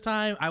I heard it the first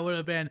time, I would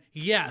have been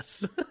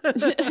yes.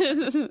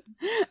 And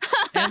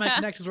my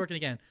connection's working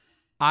again.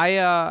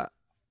 I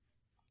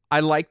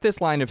like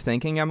this line of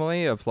thinking,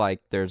 Emily, of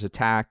like there's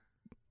attack,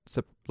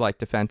 like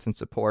defense and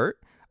support.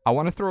 I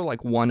want to throw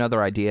like one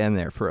other idea in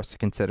there for us to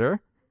consider.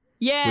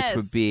 Yes. Which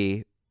would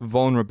be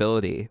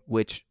vulnerability,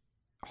 which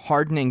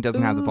Hardening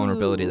doesn't have the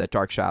vulnerability that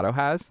Dark Shadow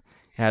has.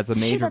 It has a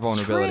major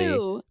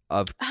vulnerability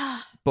of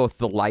both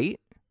the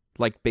light,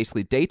 like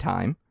basically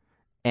daytime,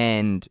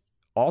 and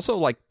also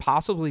like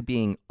possibly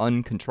being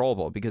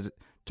uncontrollable because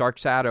Dark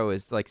Shadow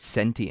is like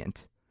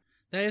sentient.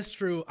 That is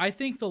true. I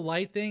think the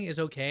light thing is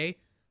okay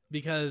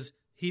because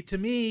to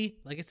me,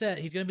 like I said,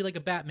 he's going to be like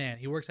a Batman.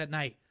 He works at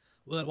night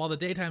while the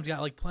daytime's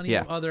got like plenty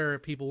of other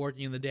people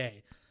working in the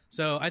day.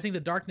 So I think the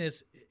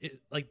darkness,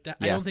 I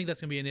don't think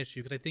that's going to be an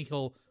issue because I think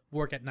he'll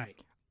work at night.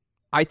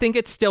 I think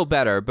it's still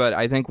better, but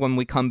I think when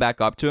we come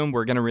back up to him,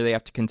 we're going to really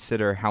have to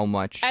consider how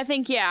much. I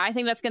think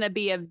that's going to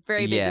be a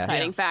very big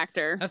deciding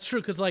factor. That's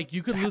true, because like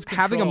you could lose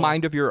control. Having a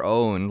mind of your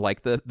own,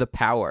 like the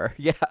power,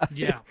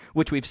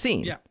 which we've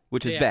seen,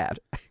 which is bad.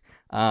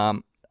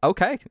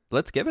 Okay,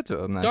 let's give it to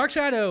him then. Dark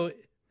Shadow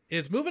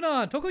is moving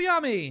on.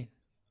 Tokoyami.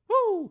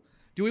 Woo!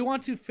 Do we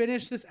want to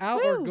finish this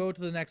out or go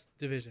to the next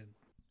division?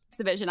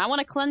 Division. I want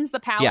to cleanse the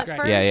palate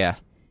first. Yeah.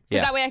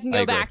 Because that way I can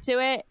go back to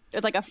it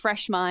with like a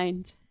fresh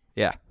mind.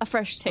 Yeah. A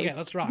fresh taste. Okay,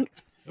 let's rock.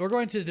 We're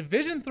going to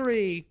Division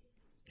 3.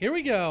 Here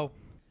we go.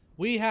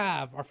 We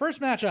have our first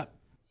matchup.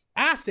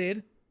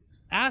 Acid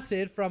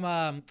from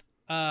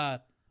oh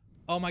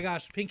my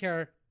gosh, pink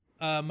hair.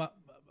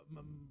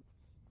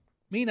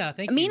 Mina,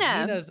 thank you.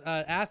 Mina's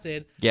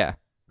Acid. Yeah.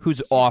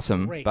 Who's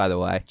awesome, great. By the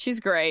way. She's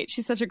great.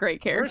 She's such a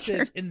great character.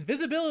 Versus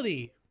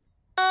Invisibility.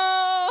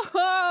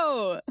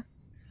 Oh!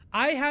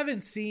 I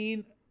haven't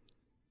seen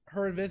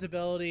her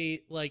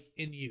invisibility like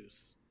in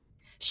use.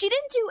 She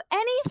didn't do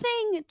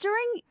anything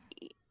during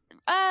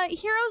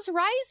Heroes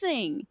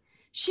Rising.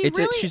 She's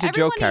a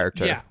joke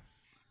character. Yeah.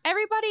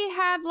 Everybody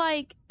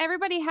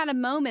had a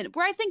moment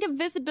where I think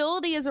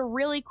invisibility is a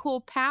really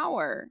cool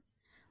power.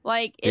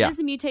 Like it is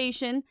a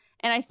mutation,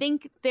 and I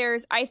think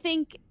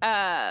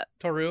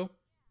Toru.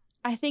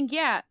 I think,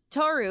 yeah,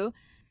 Toru,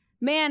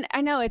 man,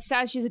 I know it's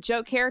sad she's a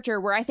joke character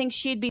where I think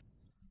she'd be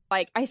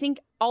like, I think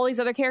all these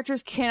other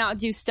characters cannot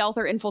do stealth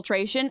or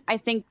infiltration. I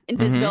think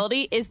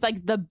invisibility is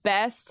like the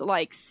best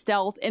like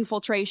stealth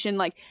infiltration.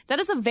 Like that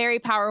is a very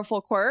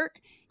powerful quirk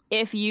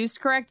if used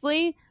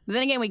correctly. But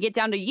then again, we get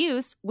down to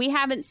use. We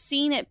have not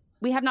seen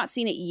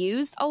it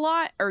used a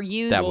lot or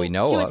used that we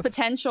know to of. Its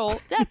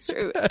potential. That's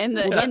true in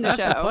the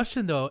that's show. The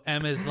question though,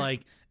 Em, is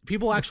like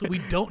people actually we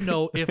don't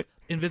know if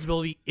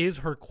invisibility is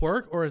her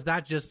quirk or is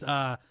that just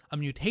a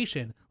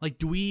mutation. Like,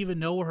 do we even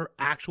know what her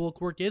actual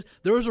quirk is?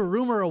 There was a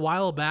rumor a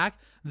while back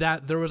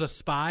that there was a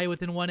spy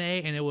within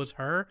 1A and it was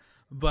her,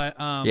 but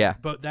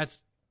but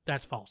that's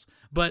false.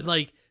 But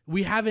like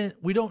we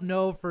don't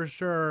know for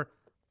sure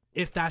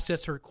if that's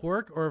just her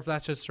quirk or if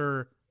that's just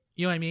her,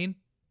 you know what I mean?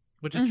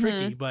 Which is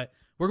tricky, but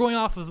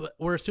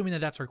we're assuming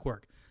that that's her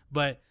quirk.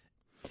 But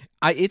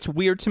it's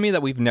weird to me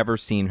that we've never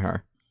seen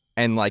her.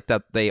 And like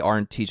that they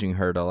aren't teaching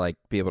her to like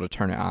be able to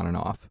turn it on and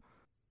off.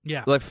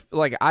 Yeah.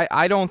 Like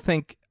I don't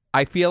think,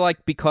 I feel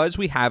like because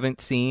we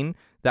haven't seen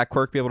that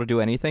quirk be able to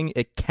do anything,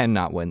 it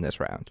cannot win this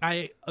round.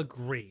 I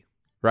agree.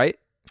 Right?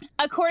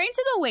 According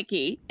to the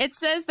wiki, it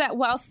says that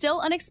while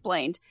still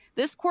unexplained,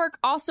 this quirk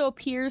also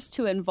appears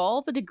to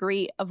involve a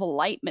degree of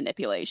light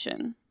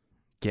manipulation.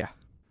 Yeah.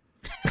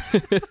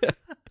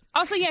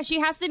 Also, yeah, she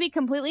has to be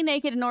completely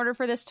naked in order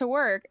for this to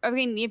work. I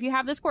mean, if you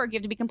have this quirk, you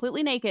have to be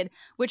completely naked,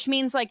 which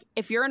means, like,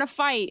 if you're in a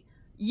fight,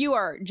 you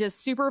are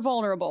just super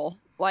vulnerable.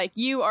 Like,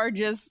 you are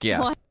just... Yeah.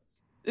 Like,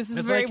 this is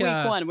a very weak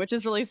one, which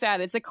is really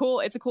sad. It's a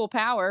cool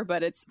power,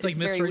 but it's like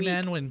very Mystery weak.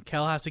 Man when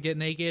Kel has to get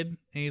naked, and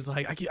he's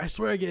like, I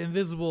swear I get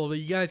invisible, but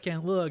you guys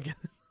can't look.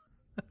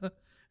 You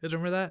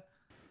remember that?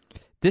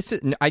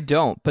 I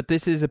don't, but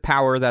this is a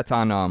power that's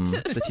on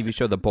the TV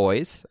show The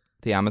Boys,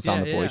 the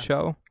Amazon The Boys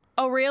show.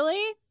 Oh,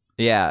 really?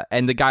 Yeah,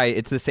 and the guy,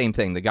 it's the same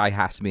thing. The guy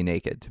has to be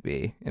naked to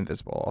be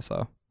invisible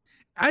also.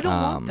 I don't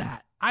want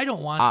that. I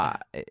don't want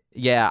that.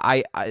 Yeah,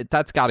 I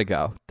that's got to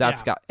go.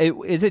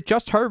 Is it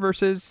just her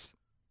versus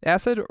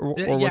Acid, or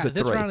was it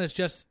this 3? round is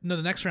just... No,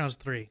 the next round's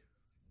 3.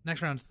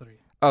 Next round's 3.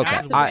 Okay,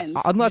 Acid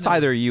wins. Unless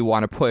either you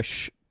want to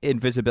push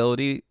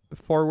invisibility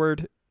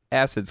forward,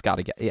 Acid's got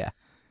to get... Yeah.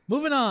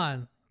 Moving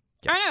on.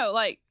 I know,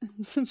 like...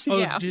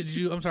 yeah. Did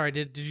you... I'm sorry,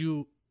 did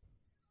you...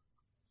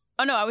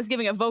 Oh, no, I was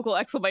giving a vocal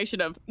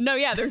exclamation of, no,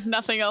 yeah, there's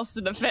nothing else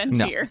to defend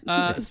here.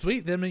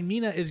 Sweet. Then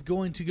Mina is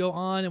going to go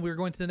on, and we're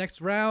going to the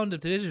next round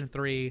of Division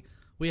 3.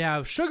 We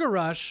have Sugar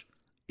Rush,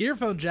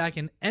 Earphone Jack,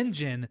 and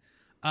Engine,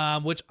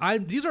 which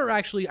these are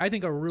actually, I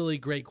think, are really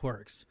great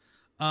quirks.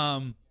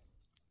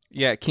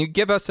 Yeah, can you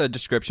give us a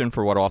description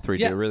for what all three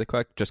do really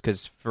quick? Just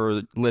because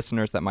for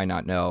listeners that might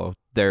not know,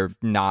 they're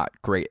not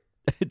great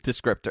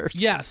descriptors.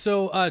 Yeah,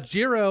 so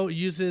Jiro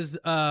uses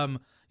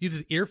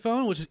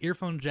Earphone, which is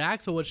Earphone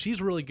Jack. So what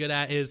she's really good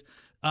at is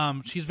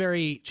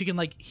she can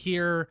like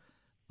hear,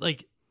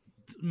 like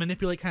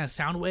manipulate kind of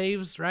sound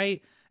waves,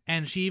 right?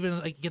 And she even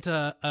like gets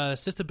a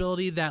assist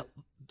ability that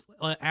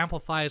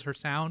amplifies her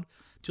sound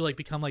to like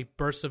become like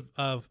bursts of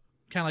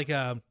kind of like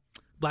a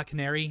Black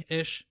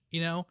Canary-ish,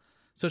 you know?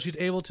 So she's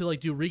able to like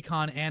do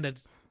recon and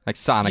it's like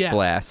Sonic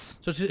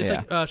Blast. So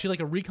like she's like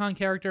a recon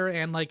character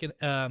and like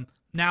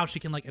now she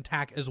can like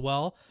attack as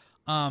well.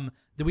 Then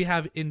we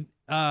have we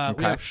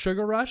have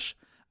Sugar Rush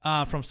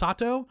from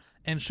Sato,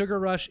 and Sugar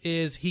Rush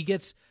is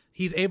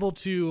he's able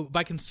to,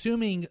 by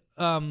consuming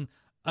an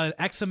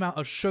X amount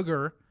of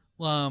sugar,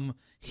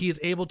 he is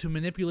able to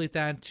manipulate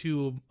that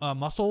to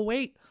muscle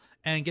weight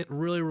and get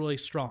really, really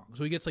strong.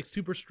 So he gets like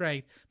super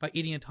strength by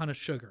eating a ton of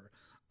sugar,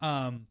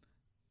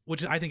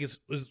 which I think is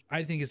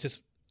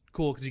just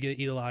cool because you get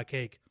to eat a lot of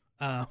cake.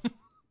 But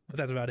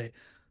that's about it.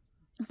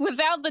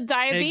 Without the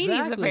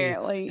diabetes,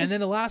 apparently. And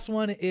then the last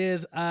one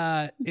is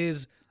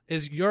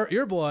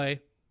your boy,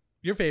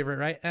 your favorite,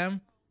 right, Em?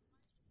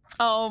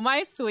 Oh,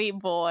 my sweet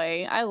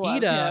boy. I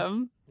love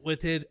him.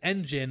 With his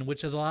engine,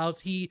 which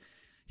allows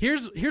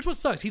here's what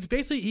sucks.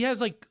 He has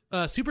like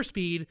super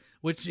speed,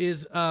 which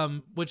is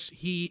which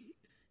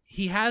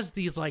he has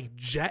these like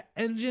jet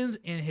engines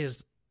in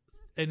his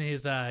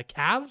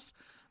calves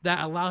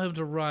that allow him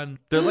to run.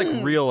 They're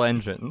like real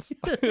engines.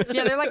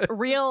 Yeah, they're like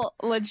real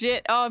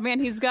legit. Oh man,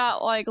 he's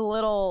got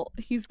little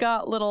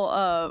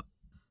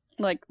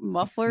like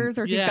mufflers,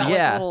 or he's got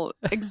like little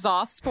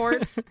exhaust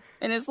ports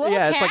in his little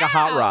calves. It's like a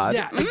hot rod.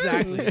 Yeah,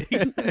 exactly.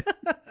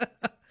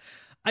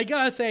 I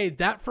gotta say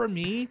that for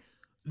me,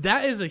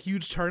 that is a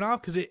huge turnoff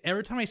because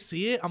every time I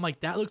see it, I'm like,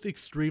 that looks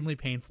extremely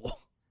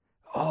painful.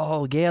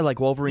 Oh yeah, like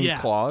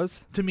Wolverine's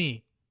claws to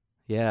me.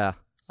 Yeah,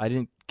 I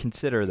didn't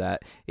consider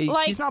that.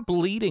 He's not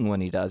bleeding when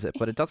he does it,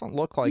 but it doesn't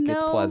look like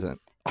it's pleasant.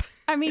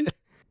 I mean,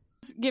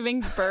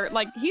 giving birth,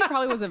 like he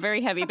probably was a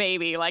very heavy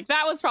baby. Like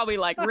that was probably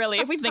like really,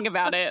 if we think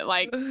about it,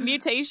 like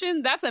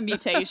mutation. That's a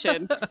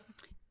mutation.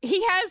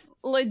 He has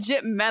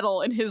legit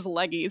metal in his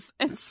leggies,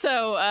 and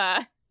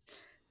so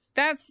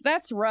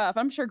that's rough.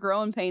 I'm sure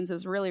growing pains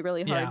is really,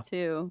 really hard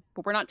too.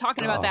 But we're not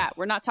talking about that.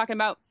 We're not talking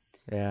about.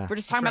 Yeah, we're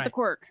just talking about the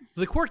quirk.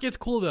 The quirk is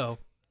cool though.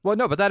 Well,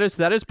 no, but that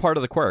is part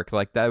of the quirk.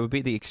 Like that would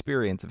be the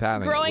experience of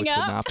having growing it, which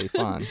up would not be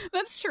fun.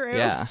 That's true.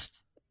 Yeah.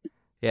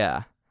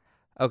 Yeah.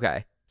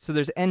 Okay. So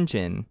there's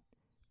Engine.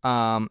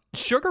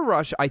 Sugar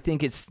Rush, I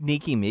think, is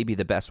sneaky, maybe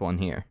the best one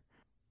here.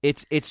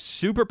 It's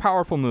super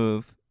powerful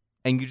move,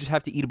 and you just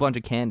have to eat a bunch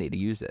of candy to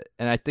use it.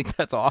 And I think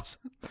that's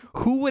awesome.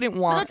 Who wouldn't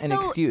want an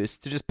excuse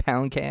to just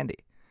pound candy?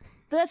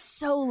 But that's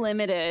so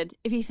limited.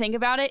 If you think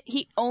about it,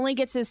 he only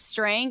gets his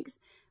strength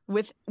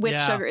with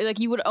sugar. Like,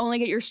 you would only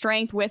get your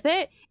strength with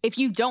it. If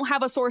you don't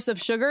have a source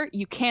of sugar,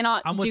 you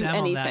cannot do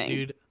anything. On that,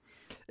 dude.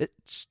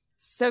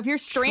 So if you're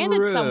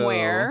stranded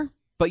somewhere...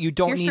 But you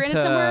don't need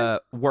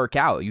to work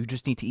out. You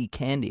just need to eat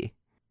candy.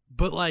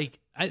 But like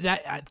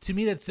to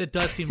me, it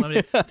does seem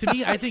limited. To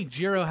me, I think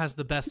Jiro has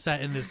the best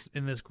set in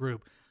this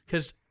group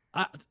because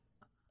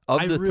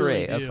of the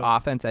three of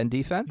offense and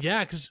defense.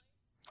 Yeah, because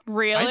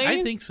really,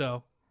 I think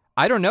so.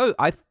 I don't know.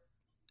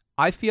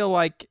 I feel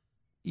like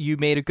you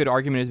made a good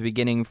argument at the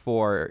beginning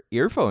for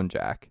earphone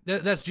jack.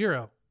 That's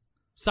Jiro.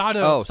 Sato.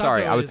 Oh,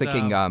 sorry, I was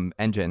thinking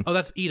Engine. Oh,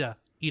 that's Ida.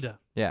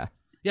 Yeah.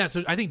 Yeah.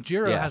 So I think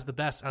Jiro has the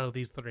best out of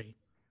these three.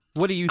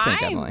 What do you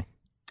think, Emily?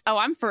 Oh,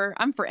 I'm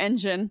for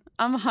Engine.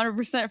 I'm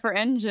 100% for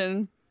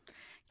Engine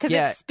because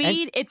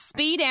it's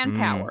speed and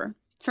power.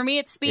 For me,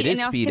 it's speed. It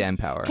is speed and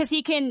power because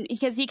he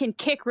can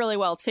kick really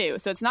well too.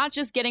 So it's not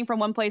just getting from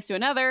one place to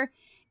another.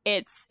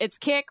 It's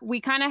kick.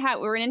 We're in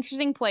an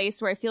interesting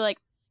place where I feel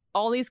like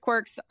all these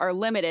quirks are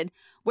limited.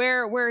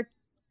 Where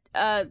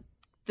the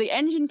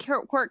Engine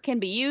quirk can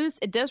be used,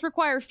 it does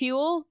require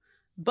fuel,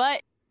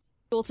 but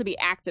fuel to be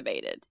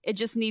activated. It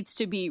just needs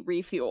to be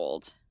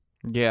refueled.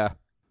 Yeah.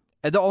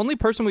 The only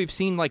person we've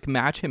seen like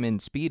match him in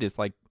speed is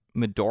like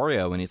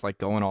Midoriya when he's like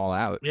going all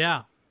out.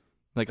 Yeah.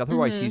 Like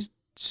otherwise he's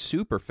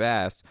super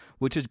fast,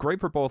 which is great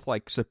for both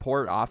like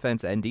support,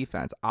 offense, and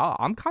defense.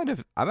 I'm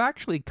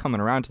actually coming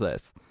around to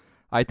this.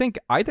 I think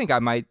I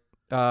might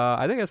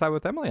I side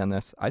with Emily on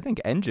this. I think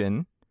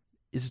Engine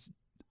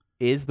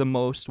is the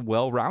most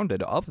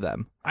well-rounded of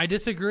them. I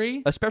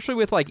disagree. Especially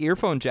with like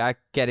earphone jack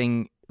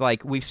getting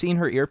like we've seen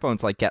her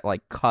earphones like get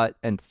like cut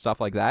and stuff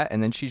like that,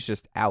 and then she's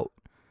just out.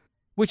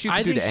 Which you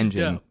can do to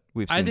Engine. Dope.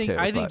 We've seen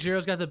I think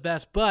Jiro's got the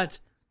best, but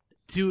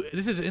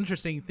this is an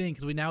interesting thing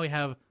because we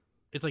have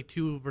it's like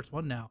 2 versus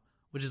 1 now,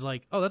 which is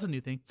like, oh, that's a new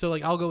thing. So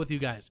like I'll go with you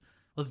guys.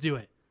 Let's do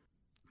it.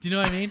 Do you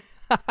know what I mean?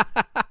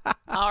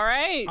 All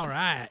right.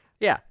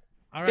 Yeah.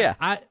 All right.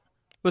 Yeah.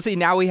 Well, see,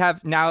 now we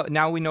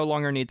we no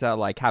longer need to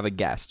like have a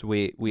guest.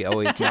 We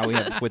always now we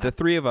have with the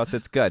three of us.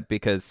 It's good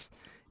because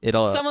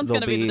someone's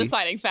going to be the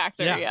deciding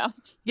factor. Yeah.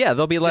 Yeah,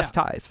 there'll be less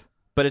ties.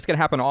 But it's going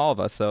to happen to all of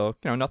us, so,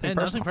 nothing personal.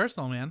 Nothing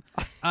personal, man.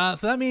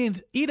 So that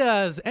means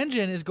Ida's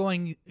Engine is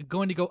going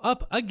to go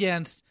up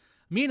against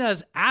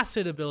Mina's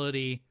Acid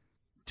ability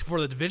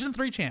for the Division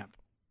 3 champ.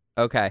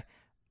 Okay.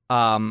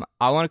 I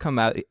want to come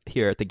out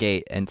here at the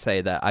gate and say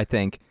that I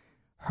think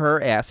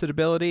her Acid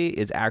ability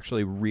is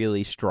actually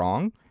really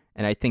strong,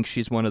 and I think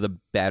she's one of the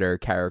better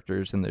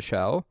characters in the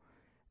show.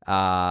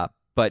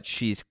 But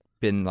she's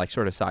been, like,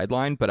 sort of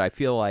sidelined, but I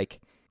feel like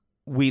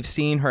we've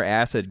seen her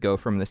acid go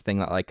from this thing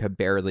that like could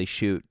barely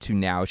shoot to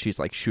now she's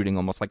like shooting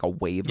almost like a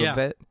wave of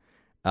it.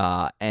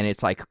 And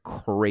it's like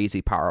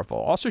crazy powerful.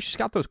 Also, she's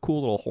got those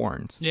cool little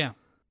horns. Yeah.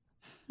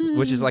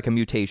 Which is like a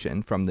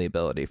mutation from the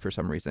ability for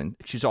some reason.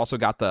 She's also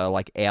got the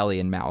like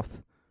alien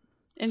mouth.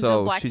 And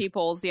the black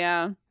peoples,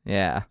 yeah.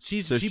 Yeah.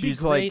 She'd be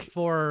great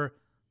for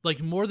like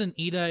more than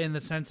Ida in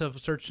the sense of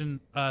search and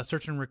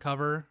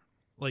recover,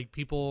 like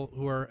people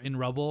who are in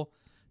rubble.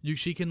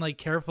 She can like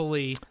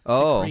carefully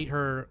secrete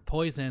her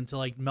poison to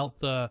like melt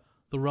the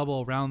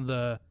rubble around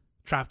the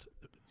trapped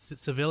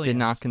civilians. Did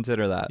not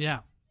consider that.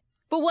 Yeah.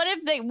 But what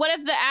if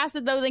the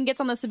acid though then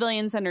gets on the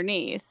civilians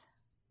underneath?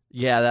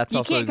 Yeah, that's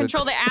also you can't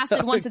control the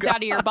acid once it's out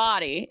of your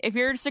body. If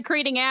you're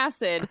secreting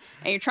acid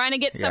and you're trying to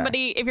get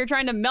somebody, if you're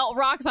trying to melt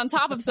rocks on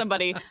top of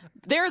somebody,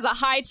 there's a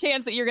high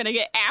chance that you're going to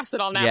get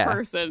acid on that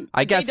person.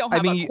 I guess they don't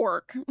have a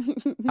quirk.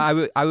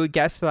 I would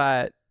guess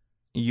that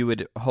you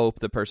would hope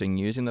the person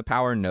using the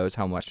power knows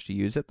how much to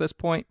use at this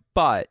point,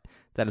 but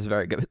that is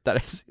very good.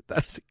 That is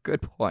a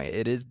good point.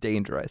 It is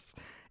dangerous.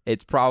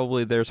 It's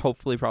there's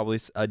hopefully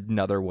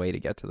another way to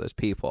get to those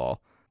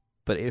people,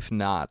 but if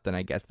not, then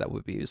I guess that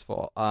would be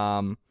useful.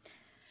 I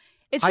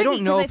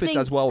don't know if it's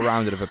as well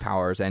rounded of a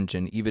power as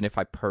Engine, even if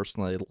I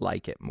personally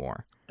like it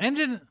more.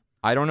 Engine.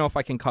 I don't know if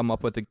I can come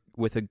up with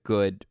a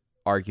good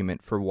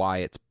argument for why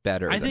it's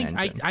better than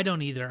Engine. I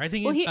don't either. I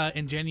think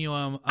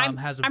Ingenuum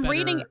has a better...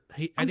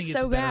 I think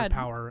it's a better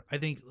power. I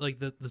think like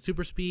the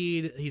super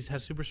speed, he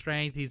has super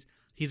strength,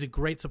 he's a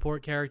great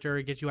support character,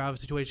 he gets you out of a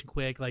situation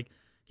quick. Like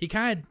he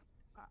kind of,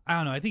 I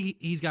don't know, I think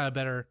he's got a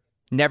better...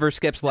 Never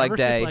skips leg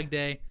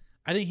day.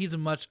 I think he's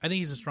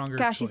a stronger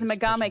Gosh, he's a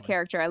Megame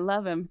character. I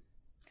love him.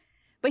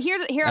 But here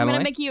I'm going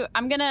to make you...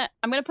 I'm gonna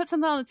put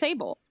something on the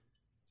table.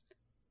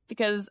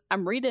 Because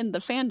I'm reading the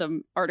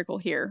fandom article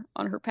here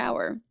on her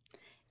power.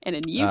 And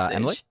in usage,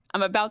 Emily?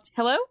 I'm about to...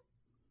 Hello?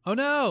 Oh,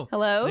 no.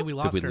 Hello? I think we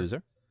lost Did we her. lose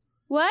her?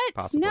 What?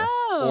 Possibly. No.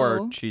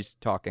 Or she's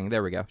talking.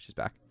 There we go. She's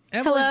back.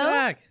 Emily's Hello?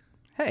 back.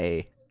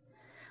 Hey.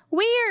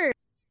 Weird.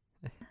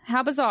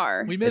 How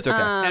bizarre. We missed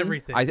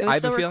everything. I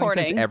have a feeling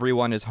recording. since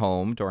everyone is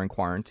home during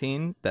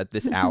quarantine that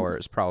this hour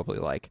is probably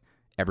like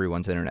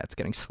everyone's internet's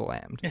getting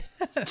slammed.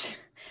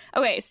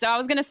 Okay, so I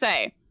was gonna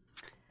say,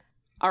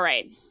 all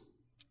right,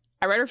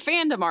 I read her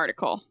fandom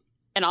article,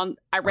 and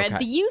I read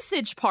the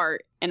usage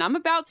part, and I'm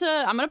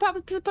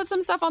gonna put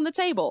some stuff on the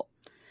table.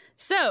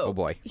 So, oh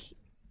boy.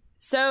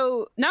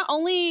 So not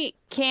only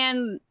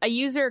can a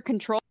user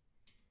control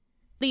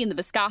the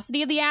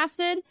viscosity of the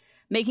acid,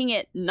 making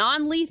it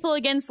non-lethal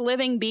against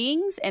living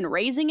beings and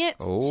raising it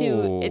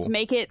to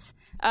make it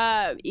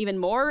even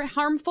more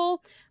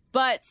harmful,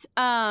 but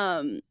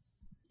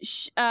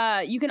she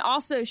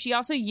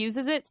also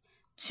uses it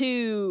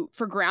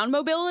for ground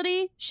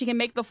mobility. She can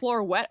make the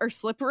floor wet or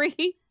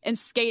slippery and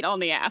skate on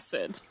the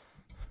acid.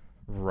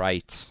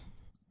 Right.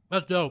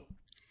 That's dope.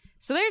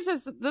 So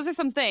those are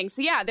some things.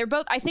 So yeah,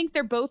 I think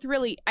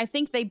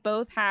they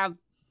both have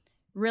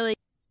really,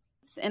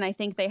 and I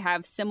think they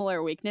have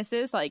similar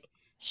weaknesses. Like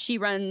she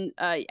run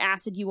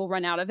acid, you will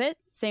run out of it.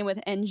 Same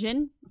with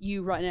engine,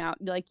 you run out.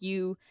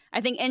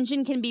 I think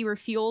engine can be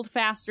refueled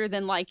faster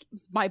than like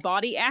my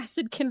body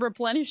acid can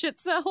replenish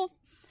itself.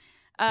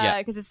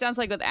 Because it sounds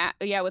like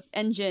with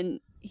engine,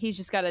 he's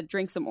just got to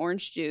drink some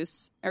orange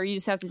juice, or you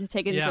just have to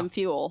take in some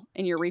fuel,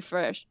 and you're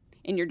refreshed,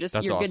 and you're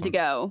good to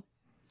go.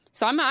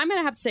 So I'm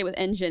gonna have to say with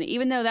engine,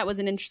 even though that was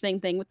an interesting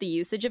thing with the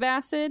usage of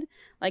acid,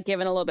 like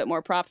giving a little bit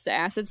more props to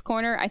Acid's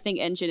corner, I think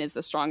engine is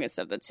the strongest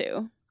of the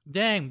two.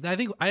 Dang,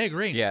 I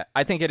agree. Yeah,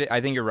 I think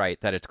you're right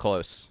that it's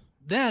close.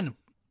 Then,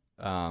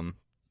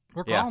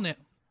 we're calling it.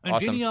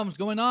 Ingenium's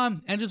going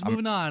on. Engine's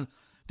moving on.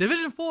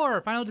 Division 4,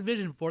 final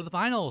division for the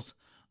finals.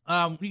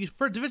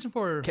 For Division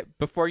 4.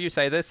 Before you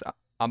say this,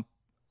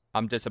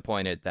 I'm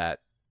disappointed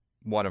that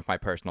one of my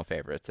personal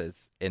favorites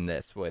is in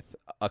this with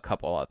a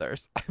couple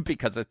others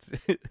because I'm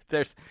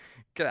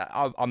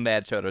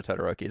mad Shoto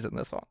Todoroki's in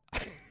this one.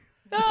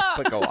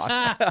 But go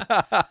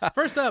on.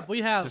 First up,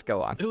 we have just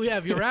go on. We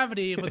have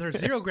Uravity with her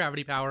zero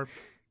gravity power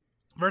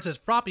versus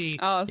Froppy.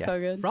 Oh, so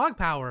good. Frog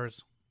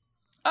powers.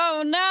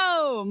 Oh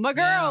no, my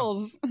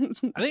girls.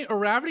 I think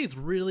Uravity is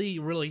really,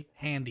 really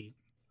handy.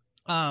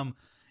 And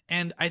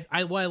what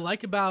I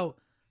like about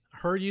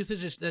her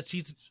usage is that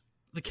she's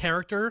the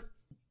character,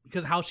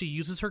 because how she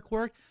uses her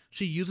quirk,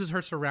 she uses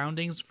her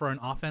surroundings for an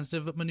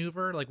offensive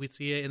maneuver, like we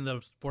see it in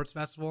the sports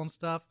festival and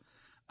stuff.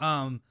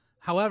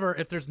 However,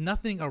 if there's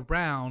nothing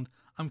around,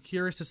 I'm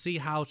curious to see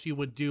how she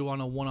would do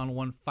on a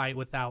one-on-one fight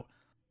without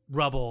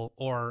rubble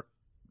or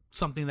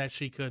something that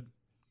she could.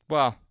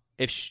 Well,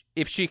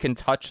 if she can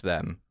touch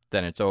them,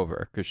 then it's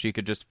over, because she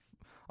could just,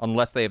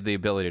 unless they have the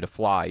ability to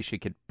fly, she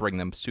could bring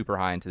them super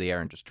high into the air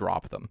and just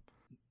drop them.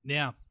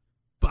 Yeah.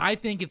 But I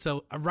think it's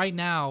right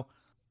now,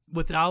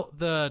 without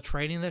the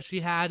training that she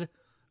had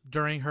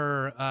during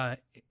her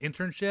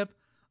internship,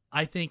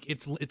 I think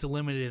it's a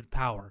limited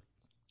power,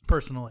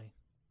 personally,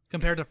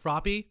 compared to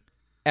Froppy.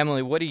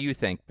 Emily, what do you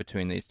think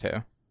between these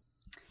two?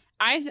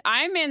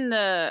 I'm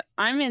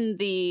in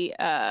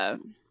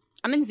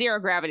Zero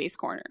Gravity's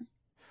corner.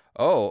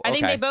 Oh, okay. I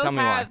think Tell me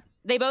why.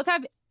 They both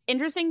have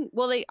interesting.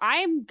 Well,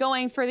 I'm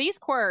going for these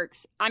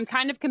quirks. I'm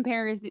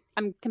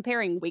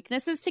comparing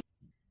weaknesses to.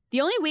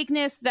 The only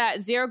weakness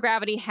that Zero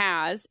Gravity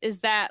has is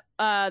that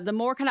the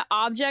more kind of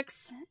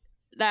objects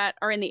that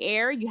are in the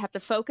air, you have to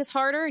focus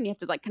harder and you have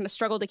to kind of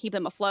struggle to keep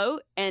them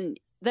afloat. And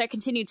that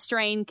continued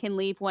strain can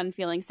leave one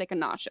feeling sick and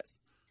nauseous.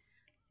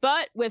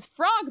 But with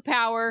frog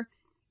power,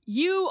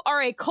 you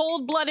are a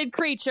cold-blooded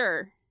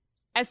creature.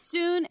 As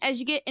soon as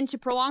you get into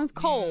prolonged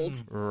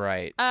cold...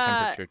 Right.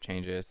 Temperature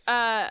changes.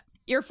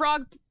 Your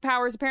frog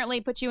powers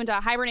apparently put you into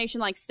a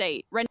hibernation-like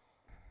state, rendering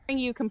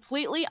you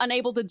completely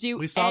unable to do anything.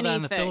 We saw that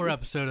in the filler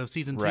episode of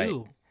season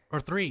 2 or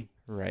 3.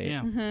 Right.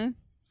 Yeah. Mm-hmm.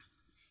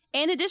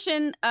 In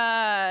addition,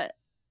 season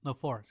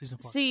 4.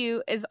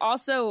 Suyu is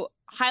also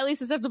highly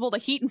susceptible to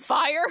heat and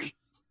fire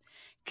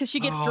because she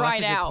gets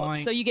dried out.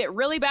 Point. So you get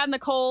really bad in the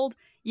cold,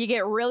 you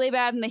get really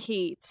bad in the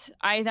heat.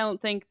 I don't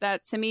think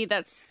that, to me,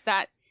 that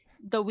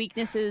the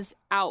weaknesses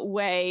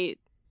outweigh,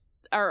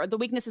 or the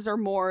weaknesses are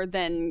more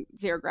than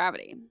Zero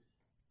Gravity.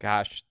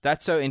 Gosh,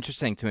 that's so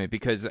interesting to me,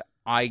 because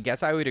I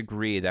guess I would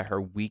agree that her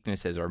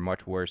weaknesses are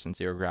much worse than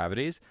Zero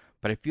Gravity's,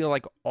 but I feel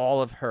like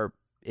all of her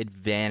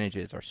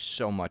advantages are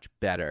so much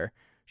better.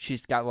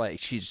 She's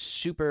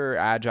super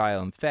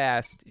agile and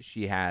fast.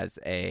 She has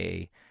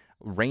a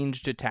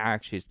ranged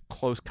attack. She's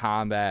close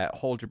combat,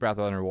 hold your breath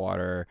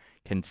underwater,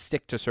 can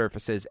stick to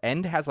surfaces,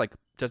 and has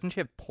doesn't she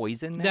have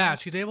poison now? Yeah,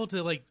 she's able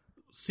to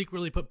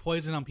secretly put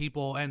poison on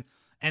people and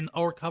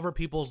or cover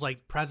people's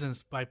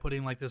presence by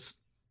putting this,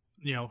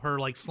 her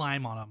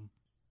slime on them.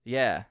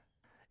 Yeah.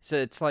 So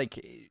it's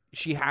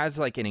she has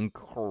an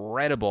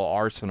incredible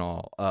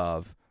arsenal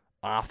of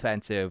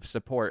offensive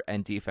support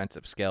and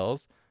defensive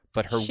skills,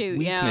 but her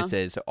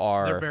weaknesses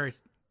are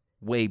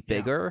way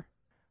bigger.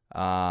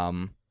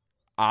 Yeah.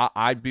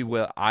 I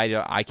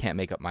can't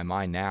make up my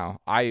mind now.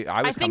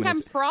 I think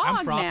I'm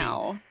Frog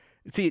now.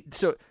 See,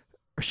 so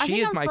she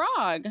is my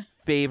Frog.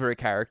 favorite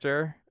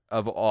character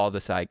of all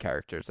the side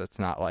characters. That's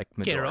not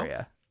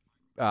Midoriya.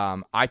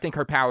 I think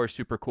her power is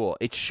super cool.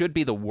 It should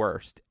be the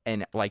worst,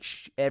 and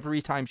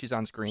every time she's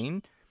on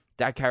screen,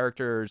 that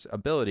character's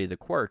ability, the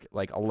quirk,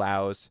 like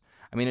allows.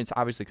 I mean, it's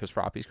obviously because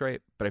Froppy's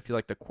great, but I feel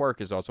like the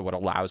quirk is also what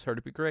allows her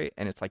to be great,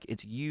 and it's like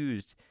it's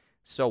used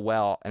so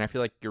well. And I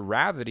feel like your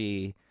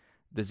gravity,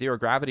 the zero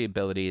gravity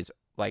ability, is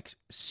like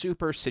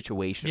super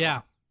situational.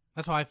 Yeah,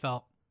 that's how I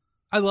felt.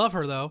 I love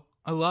her though.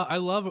 I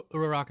love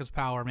Uraraka's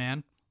power,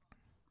 man.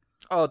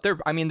 Oh, they're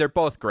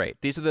both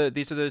great. These are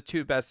the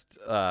two best,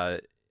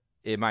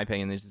 in my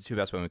opinion. These are the two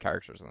best women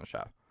characters on the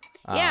show.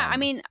 Yeah, I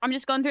mean, I'm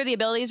just going through the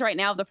abilities right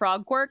now of the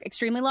frog quirk.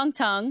 Extremely long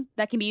tongue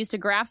that can be used to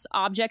grasp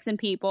objects and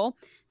people.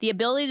 The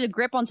ability to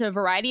grip onto a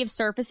variety of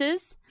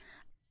surfaces.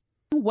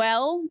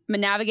 Well,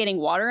 navigating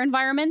water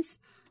environments.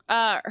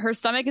 Her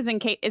stomach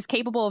is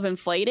capable of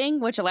inflating,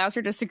 which allows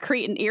her to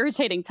secrete an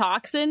irritating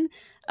toxin.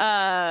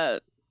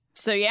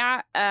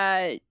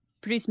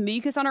 Produce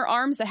mucus on her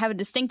arms that have a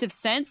distinctive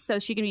scent, so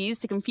she can be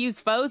used to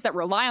confuse foes that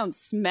rely on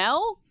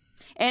smell.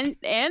 And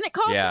it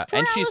causes paralysis.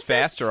 And she's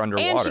faster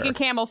underwater. And she can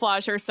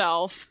camouflage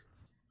herself.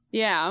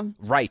 Yeah.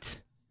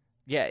 Right.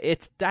 Yeah,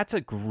 that's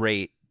a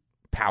great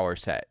power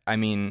set. I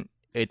mean,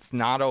 it's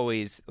not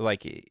always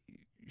like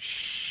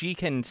she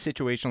can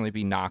situationally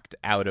be knocked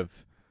out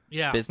of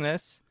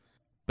business,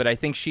 but I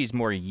think she's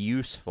more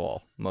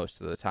useful most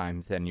of the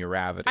time than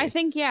Uravity.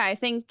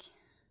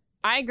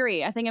 I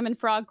agree. I think I'm in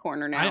frog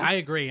corner now. I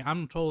agree.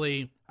 I'm for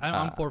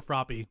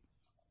Froppy.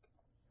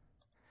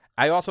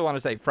 I also want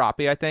to say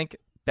Froppy, I think,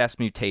 best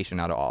mutation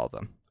out of all of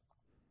them.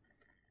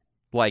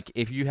 Like,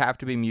 if you have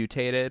to be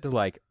mutated,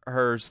 like,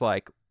 hers,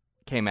 like,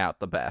 came out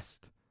the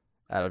best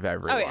out of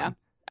everyone. Oh, yeah.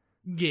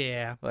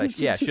 Yeah. Like,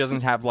 yeah, she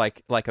doesn't have,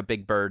 like a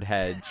big bird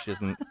head. She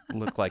doesn't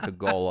look like a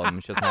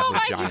golem. She doesn't have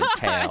a giant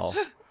tail.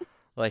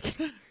 Like,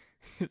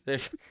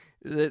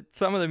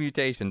 some of the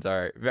mutations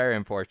are very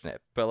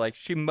unfortunate, but, like,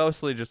 she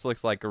mostly just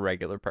looks like a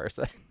regular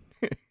person.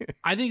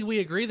 I think we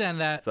agree then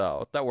that...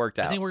 So, that worked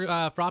out. I think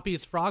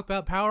Froppy's frog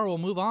power will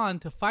move on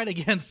to fight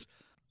against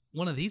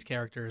one of these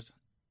characters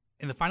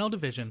in the final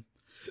division.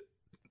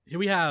 Here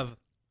we have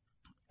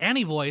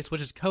Annie Voice,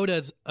 which is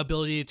Koda's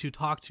ability to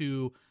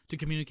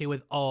communicate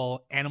with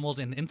all animals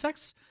and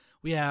insects.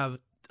 We have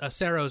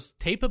Sero's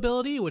tape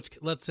ability, which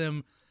lets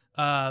him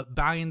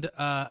bind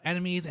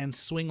enemies and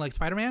swing like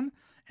Spider-Man.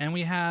 And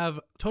we have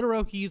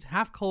Todoroki's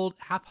half cold,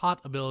 half hot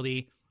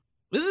ability.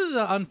 This is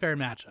an unfair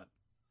matchup.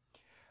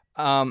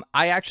 I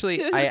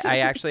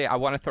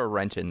want to throw a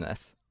wrench in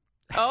this.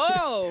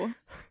 Oh.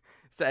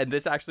 And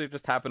this actually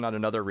just happened on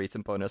another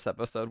recent bonus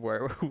episode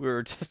where we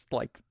were just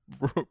like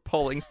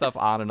pulling stuff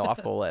on and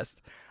off the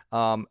list.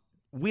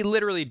 We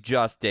literally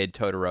just did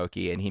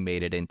Todoroki and he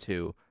made it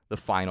into the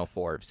final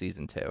 4 of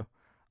season 2.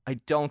 I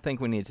don't think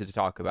we need to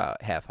talk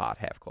about half hot,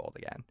 half cold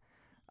again.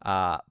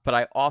 But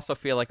I also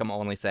feel like I'm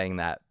only saying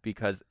that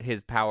because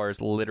his power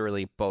is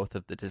literally both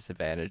of the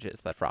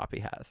disadvantages that Froppy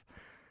has.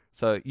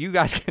 So you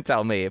guys can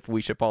tell me if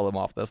we should pull him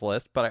off this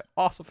list, but I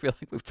also feel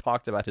like we've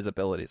talked about his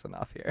abilities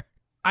enough here.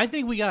 I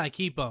think we gotta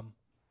keep him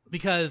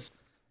because,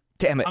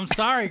 damn it, I'm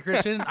sorry,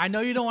 Christian. I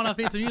know you don't want to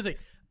face the music.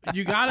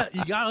 You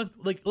gotta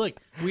look.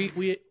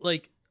 We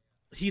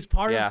he's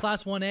part of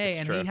Class 1A,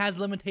 and true. he has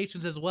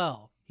limitations as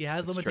well.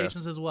 That's true.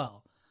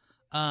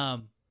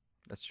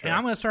 That's true. And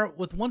I'm gonna start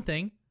with one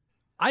thing.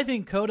 I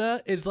think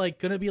Koda is like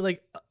gonna be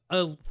like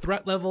a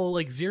threat level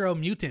like 0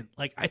 mutant.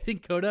 Like I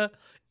think Koda,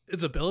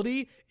 his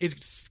ability is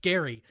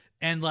scary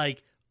and I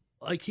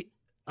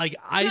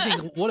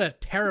think what a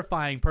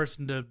terrifying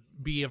person to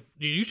be.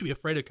 You should be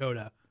afraid of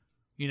Koda.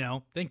 You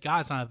know, thank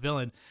God it's not a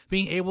villain.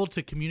 Being able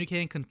to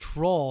communicate and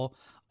control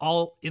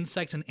all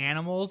insects and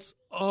animals.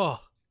 Oh,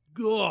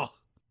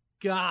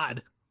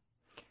 God.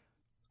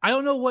 I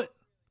don't know what.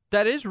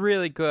 That is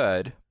really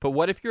good, but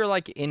what if you're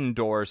like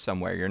indoors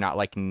somewhere? You're not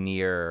like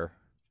near.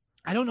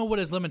 I don't know what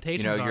his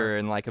limitations are. You're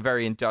in like a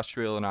very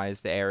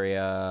industrialized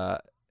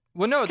area.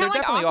 Well, no, there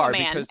definitely like are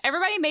because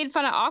everybody made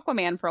fun of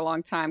Aquaman for a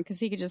long time because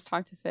he could just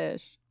talk to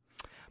fish.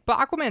 But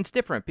Aquaman's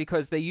different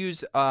because they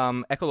use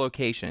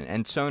echolocation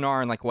and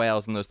sonar and like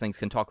whales and those things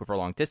can talk over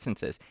long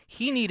distances.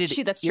 He needed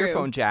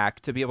earphone jack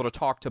to be able to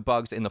talk to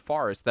bugs in the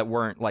forest that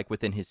weren't like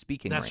within his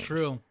speaking range. That's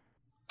true.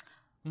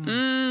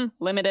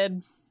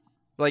 Limited.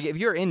 Like if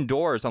you're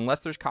indoors, unless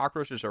there's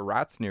cockroaches or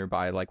rats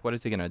nearby, like what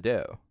is he gonna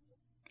do?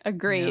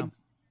 Agreed. Yeah.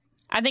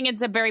 I think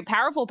it's a very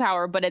powerful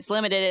power, but it's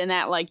limited in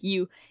that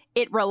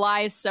it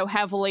relies so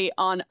heavily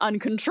on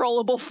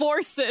uncontrollable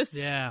forces.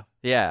 Yeah.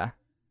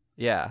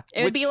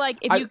 It would be like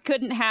if you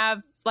couldn't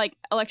have like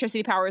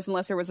electricity powers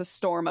unless there was a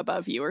storm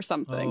above you or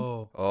something.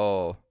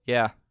 Oh,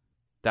 yeah.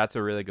 That's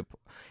a really good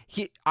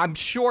I'm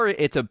sure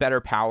it's a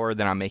better power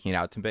than I'm making it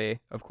out to be,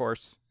 of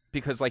course.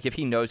 Because like if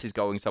he knows he's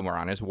going somewhere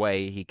on his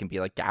way, he can be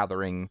like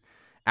gathering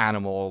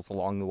animals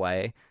along the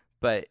way.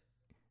 But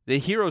the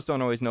heroes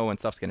don't always know when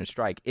stuff's going to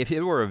strike. If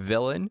it were a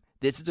villain,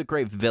 this is a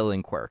great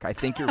villain quirk. I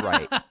think you're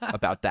right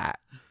about that.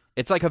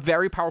 It's like a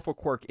very powerful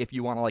quirk if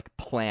you want to like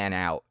plan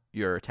out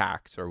your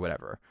attacks or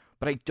whatever.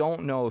 But I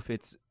don't know if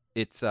it's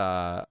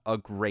a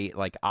great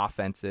like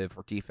offensive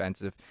or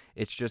defensive.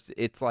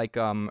 It's like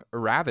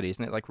Uravity,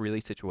 isn't it? Like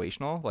really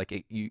situational.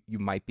 Like you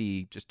might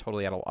be just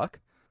totally out of luck.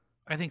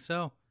 I think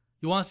so.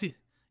 You want to see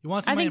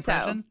my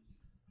impression?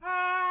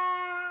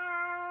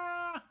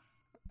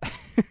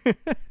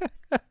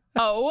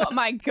 Oh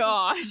my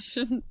gosh.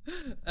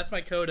 That's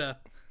my coda.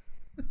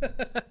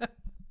 That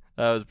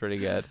was pretty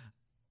good.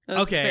 That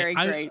was Okay, very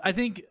great. I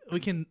think we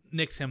can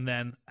nix him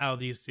then out of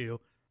these two.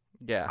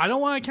 Yeah. I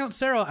don't want to count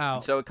Sarah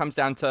out. So it comes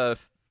down to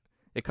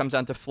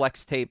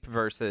flex tape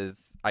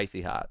versus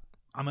icy hot.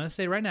 I'm gonna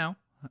say right now,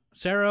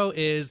 Sero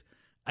is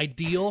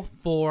ideal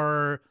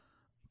for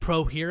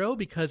pro hero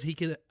because he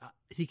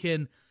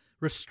can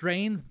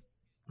restrain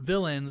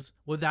villains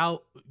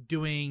without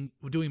doing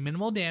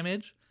minimal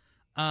damage.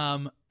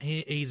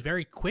 He's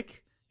very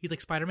quick. He's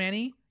like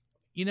Spider-Man-y,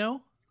 you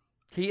know.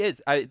 He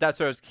is.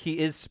 He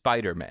is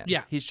Spider-Man.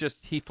 Yeah. He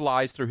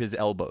flies through his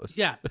elbows.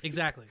 Yeah,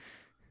 exactly.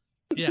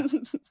 Yeah.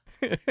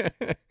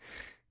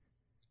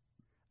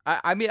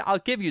 I mean, I'll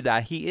give you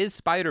that. He is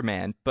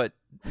Spider-Man, but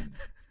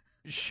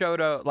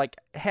Shota, like,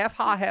 half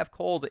hot, half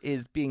cold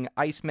is being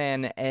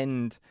Iceman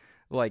and,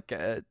 like,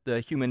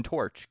 the Human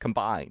Torch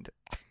combined.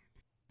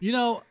 You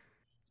know,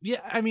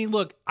 yeah, I mean,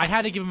 look, I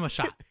had to give him a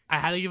shot.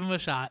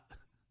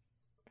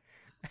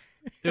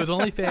 It was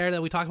only fair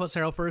that we talked about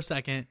Sarah for a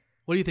second.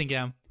 What do you think,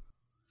 Em?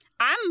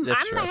 I'm the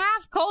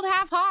half cold,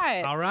 half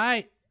hot. All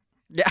right.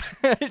 Yeah.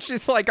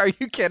 She's like, are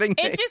you kidding me?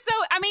 It's just so,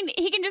 I mean,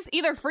 he can just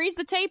either freeze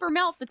the tape or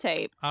melt the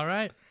tape. All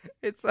right.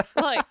 It's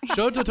Like,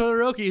 Shota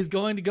Todoroki is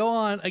going to go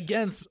on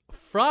against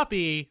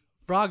Froppy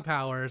Frog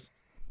Powers.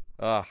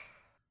 Ugh.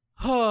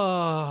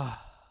 Oh.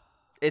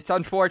 It's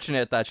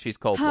unfortunate that she's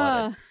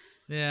cold-blooded.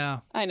 Yeah.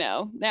 I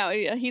know. Now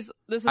this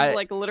is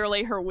like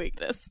literally her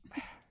weakness.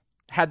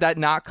 Had that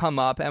not come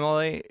up,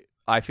 Emily,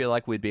 I feel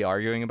like we'd be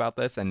arguing about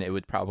this, and it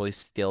would probably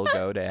still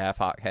go to half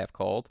hot, half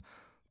cold.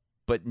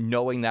 But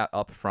knowing that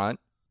up front,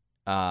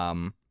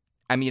 I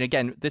mean,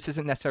 again, this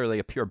isn't necessarily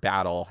a pure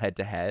battle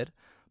head-to-head,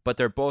 but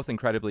they're both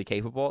incredibly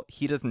capable.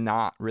 He does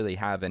not really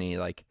have any,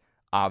 like,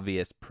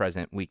 obvious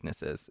present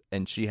weaknesses,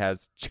 and she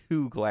has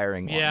two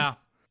glaring ones. Yeah.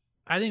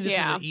 I think this is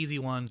an easy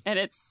one. And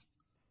it's...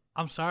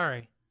 I'm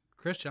sorry,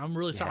 Christian. I'm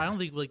really sorry. Yeah. I don't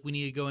think like we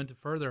need to go into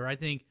further. I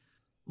think,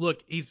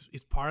 look, he's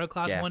part of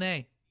Class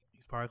 1A.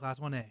 He's part of Class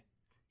 1A.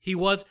 He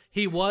was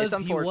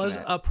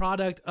a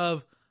product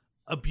of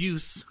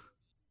abuse.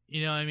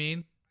 You know what I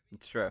mean?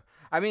 It's true.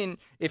 I mean,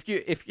 if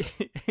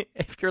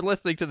you're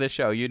listening to this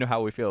show, you know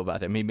how we feel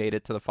about him. He made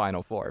it to the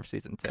final 4 of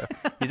season 2.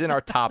 He's in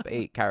our top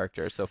 8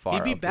 characters so far. He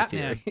beat of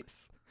Batman. The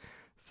series.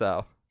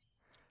 So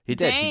he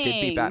did. Dang. He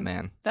did beat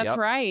Batman. That's Yep.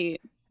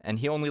 right. And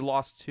he only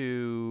lost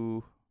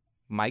to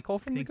Michael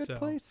from The Think Good so.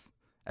 Place.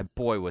 And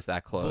boy, was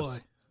that close. Boy,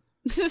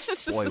 Was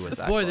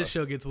that boy, close. this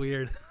show gets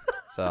weird.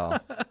 So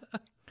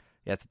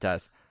yes, it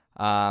does.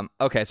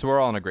 Okay, so we're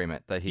all in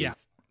agreement that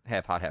he's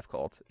half hot, half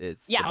cold.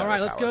 Is Yes. the All better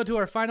right, let's power. go to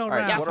our final All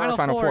right, round. what are our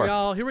Final final four?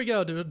 y'all. Here we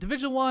go.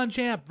 Division 1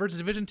 champ versus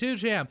Division 2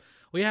 champ.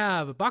 We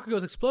have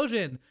Bakugo's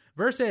Explosion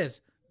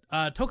versus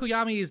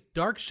Tokoyami's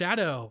Dark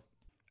Shadow.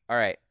 All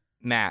right,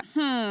 Matt.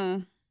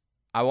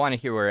 I want to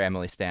hear where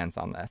Emily stands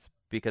on this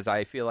because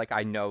I feel like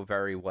I know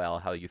very well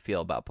how you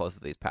feel about both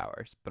of these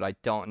powers, but I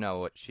don't know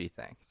what she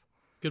thinks.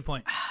 Good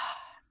point.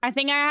 I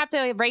think I have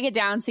to break it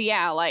down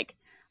to, like,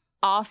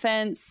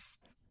 offense,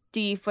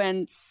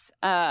 defense,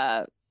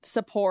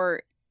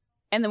 support.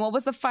 And then what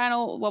was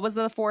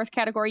the fourth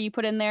category you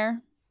put in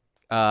there?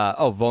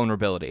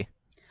 Vulnerability.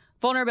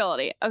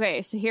 Vulnerability.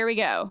 Okay, so here we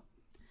go.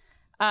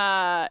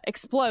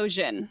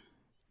 Explosion.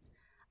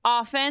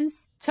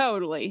 Offense,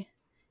 totally.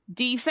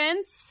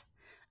 Defense,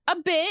 a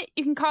bit.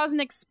 You can cause an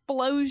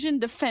explosion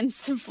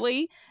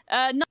defensively.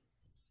 Not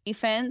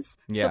defense.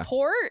 Yeah.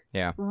 Support,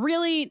 Yeah.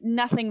 really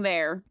nothing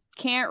there.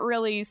 Can't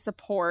really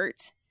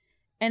support.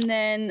 And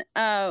then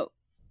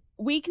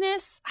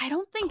weakness, I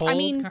don't think, Cold I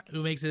mean...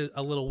 makes it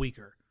a little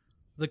weaker.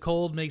 The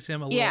cold makes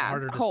him a little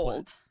harder to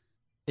cold. sweat.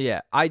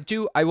 Yeah,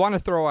 I want to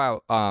throw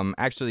out,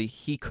 actually,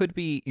 you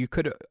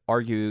could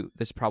argue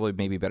this is probably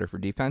maybe better for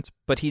defense,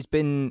 but he's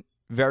been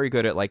very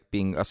good at, like,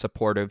 being a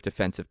supportive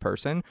defensive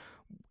person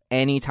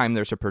anytime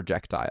there's a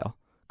projectile,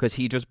 because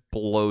he just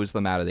blows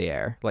them out of the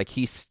air. Like,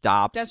 he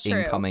stops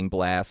incoming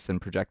blasts and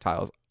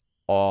projectiles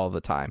all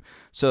the time.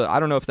 So I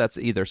don't know if that's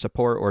either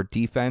support or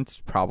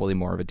defense, probably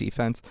more of a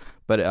defense,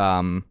 but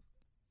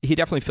he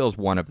definitely fills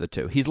one of the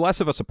two. He's less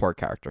of a support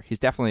character. He's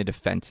definitely a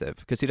defensive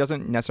because he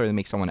doesn't necessarily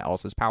make someone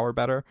else's power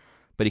better,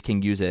 but he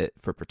can use it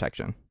for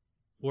protection.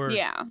 Word.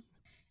 Yeah. And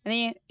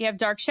then you have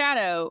Dark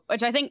Shadow,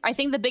 which I think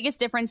the biggest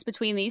difference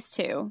between these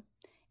two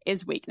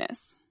is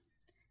weakness.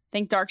 I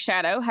think Dark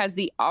Shadow has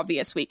the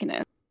obvious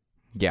weakness.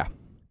 Yeah.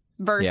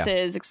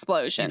 Versus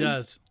Explosion. He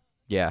does.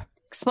 Yeah.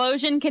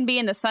 Explosion can be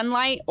in the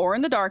sunlight or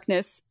in the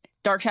darkness.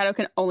 Dark Shadow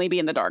can only be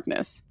in the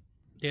darkness.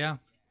 Yeah.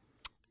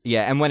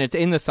 Yeah, and when it's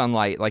in the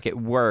sunlight, like, it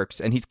works,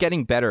 and he's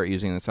getting better at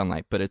using the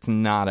sunlight, but it's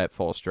not at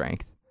full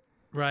strength.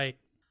 Right.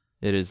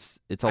 It's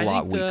a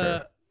lot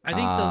weaker. I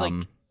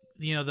think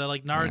the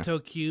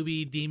Naruto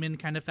Kyuubi demon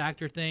kind of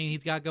factor thing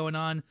he's got going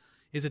on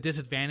is a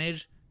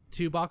disadvantage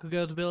to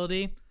Bakugo's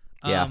ability.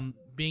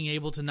 Being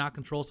able to not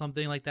control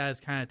something like that is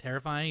kind of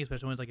terrifying,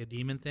 especially when it's like a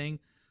demon thing.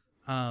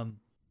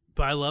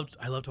 But I love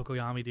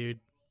Tokoyami, dude.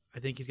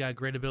 I think he's got a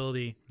great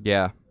ability.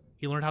 Yeah.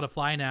 He learned how to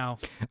fly now.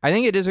 I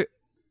think it is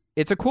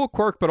it's a cool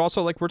quirk, but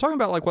also like we're talking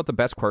about like what the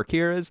best quirk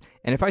here is.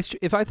 And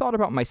if I thought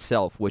about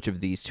myself, which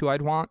of these two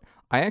I'd want,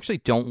 I actually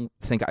don't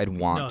think I'd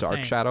want Dark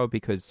same. Shadow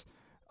because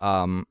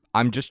I'm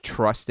just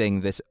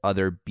trusting this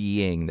other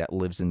being that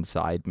lives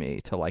inside me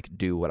to like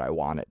do what I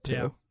want it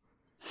to.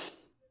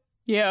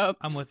 Yeah.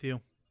 I'm with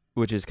you.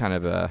 Which is kind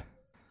of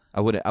I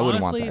wouldn't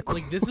want Honestly, that.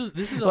 like this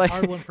is a Like-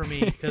 hard one for me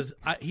because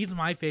he's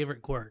my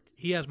favorite quirk.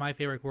 He has my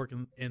favorite quirk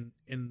in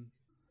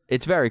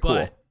It's very cool.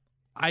 but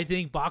I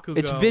think Bakugo.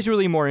 It's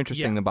visually more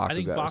interesting than Bakugo. I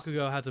think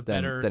Bakugo has a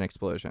better than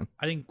Explosion.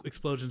 I think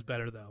Explosion's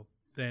better though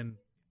than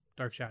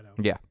Dark Shadow.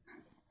 Yeah,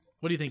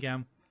 What do you think,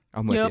 Em?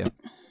 I'm with Yep.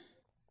 you.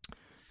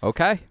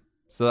 Okay,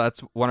 so that's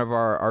one of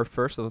our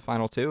first of the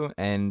final two.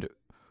 And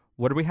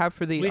what do we have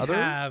for the We other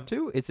have-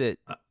 two? Is it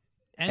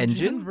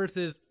Engine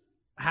versus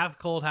half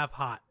cold, half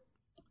hot.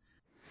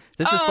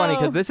 This is funny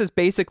because Oh. this is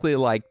basically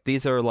like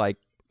these are like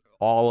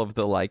all of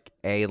the like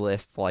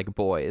A-list like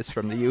boys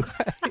from the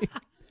UK,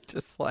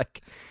 just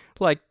like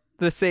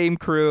the same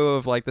crew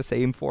of like the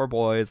same four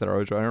boys that are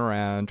always running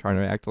around trying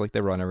to act like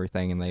they run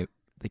everything, and they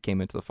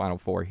came into the final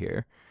four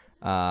here,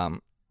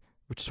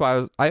 which is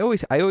why I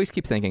always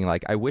keep thinking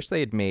like I wish they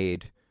had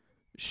made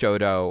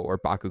Shoto or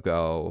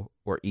Bakugo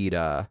or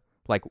Ida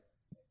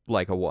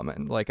like a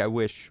woman. Like I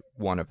wish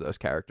one of those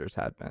characters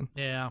had been.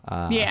 Yeah.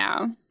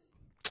 Yeah.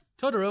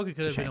 Todoroki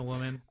could have shame. been a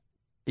woman.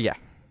 Yeah,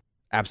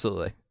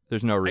 absolutely.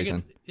 There's no I reason.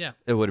 guess- yeah.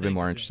 It would have I been think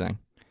more so, too. interesting.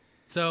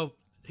 So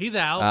he's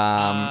out.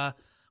 Um,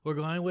 We're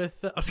going with.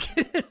 I'm just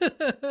kidding.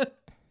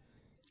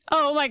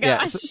 Oh my Yeah,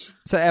 gosh.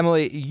 So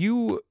Emily,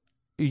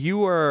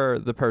 you are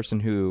the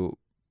person who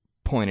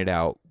pointed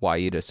out why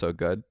Ida's so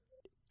good.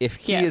 If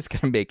he is Yes.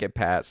 going to make it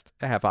past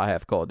half hot,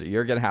 half cold,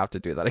 you're going to have to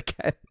do that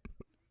again.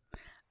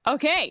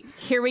 Okay,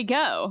 here we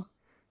go.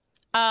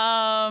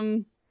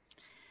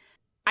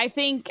 I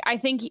think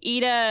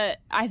Ida.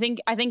 I think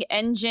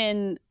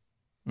Engine.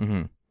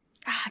 Mm-hmm.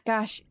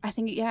 Gosh, I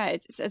think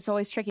it's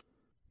always tricky.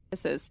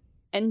 This is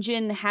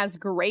Engine has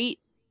great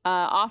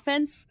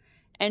offense.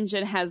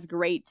 Engine has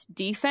great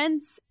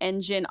defense.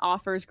 Engine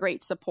offers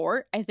great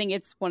support. I think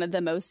it's one of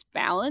the most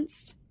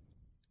balanced.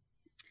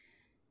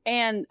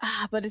 And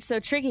but it's so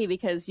tricky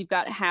because you've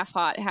got half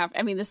hot, half.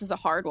 I mean, this is a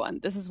hard one.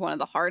 This is one of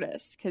the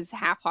hardest because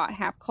half hot,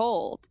 half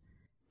cold.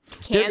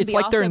 It's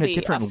like they're in a be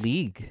different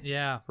league,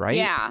 Yeah. right?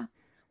 Yeah.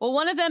 Well,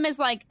 one of them is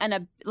like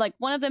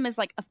one of them is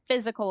like a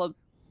physical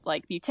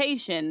like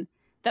mutation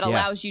that Yeah.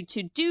 allows you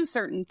to do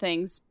certain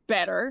things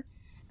better,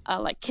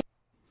 like kill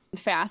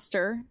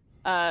faster,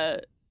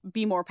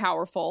 be more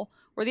powerful.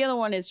 Where the other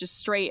one is just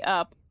straight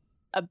up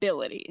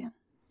ability.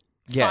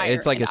 Yeah, Fire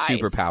it's like a and ice.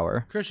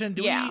 superpower Christian,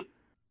 Yeah.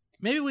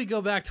 maybe we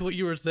go back to what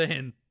you were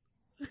saying.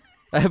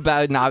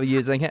 about not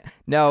using it.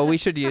 No, we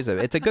should use it.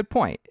 It's a good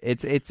point.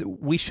 It's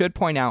we should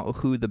point out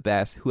who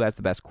has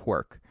the best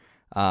quirk.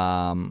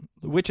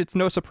 Which it's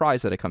no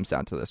surprise that it comes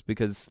down to this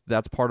because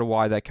that's part of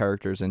why that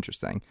character is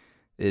interesting.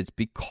 Is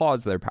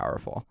because they're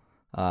powerful.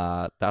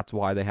 That's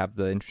why they have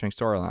the interesting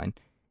storyline.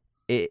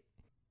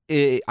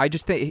 I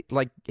just think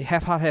like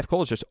half hot, half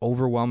cold is just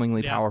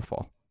overwhelmingly Yeah.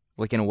 powerful,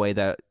 like in a way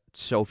that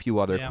so few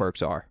other Yeah.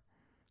 quirks are.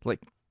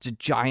 Like the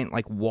giant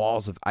like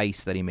walls of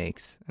ice that he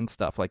makes and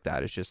stuff like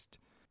that. It's just,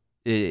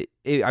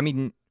 I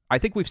mean, I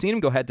think we've seen him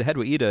go head to head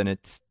with Ida, and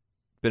it's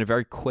been a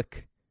very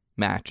quick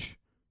match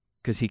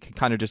because he can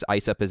kind of just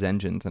ice up his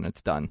engines and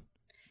it's done,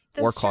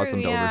 or That's cause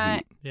true, them to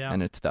overheat Yeah.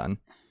 and it's done.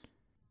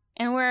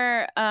 And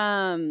where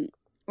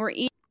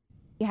you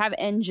have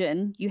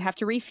Engine, you have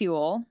to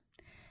refuel.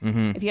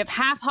 Mm-hmm. If you have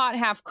half hot,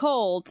 half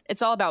cold,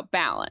 it's all about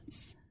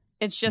balance.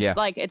 It's just Yeah.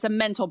 like it's a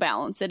mental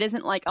balance. It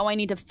isn't like, oh, I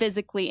need to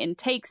physically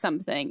intake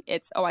something.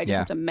 It's, oh, I just Yeah.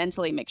 have to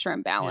mentally make sure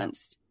I'm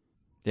balanced.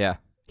 Yeah.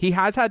 He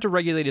has had to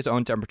regulate his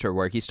own temperature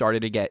where he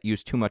started to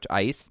use too much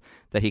ice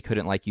that he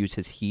couldn't like use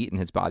his heat and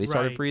his body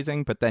started Right.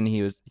 freezing. But then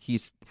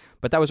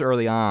but that was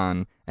early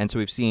on. And so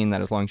we've seen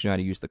that as long as you know how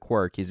to use the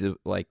quirk, he's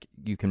like,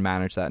 you can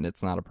manage that and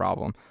it's not a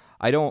problem.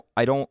 I don't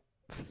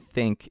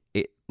think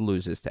it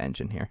loses to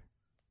Engine here.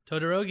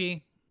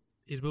 Todoroki,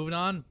 he's moving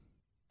on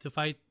to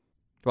fight.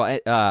 Well,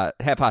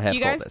 half hot, half Do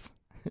you cold guys- is.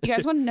 You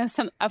guys want to know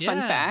a fun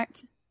Yeah.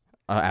 fact?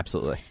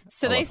 Absolutely.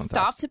 So I they love fun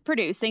stopped facts.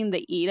 producing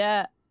the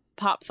Ida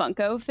Pop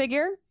Funko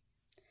figure.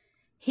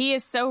 He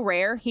is so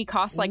rare, he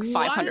costs like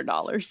What?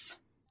 $500.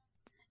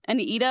 An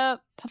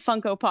Ida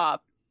Funko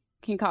Pop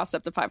can cost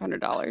up to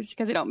 $500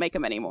 because they don't make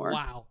them anymore.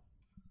 Wow.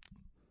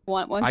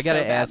 Want one I so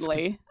gotta ask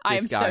badly. I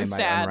am this guy so in my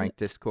sad. unranked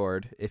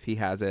Discord if he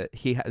has it.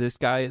 This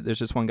guy. There's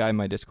just one guy in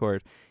my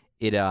Discord.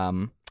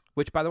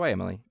 Which by the way,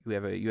 Emily, we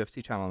have a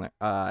UFC channel on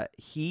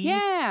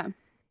there.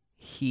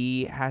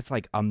 He has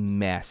like a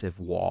massive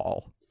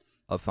wall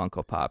of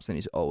Funko Pops, and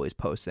he's always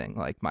posting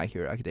like My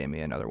Hero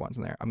Academia and other ones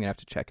in there. I'm gonna have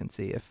to check and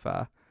see if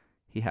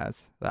he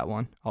has that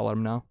one. I'll let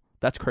him know.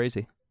 That's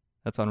crazy.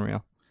 That's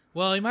unreal.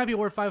 Well, he might be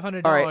worth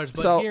 $500, All right, but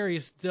so- here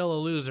he's still a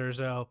loser.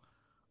 So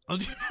I'm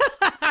just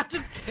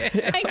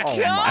kidding. My Oh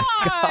my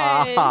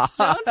gosh!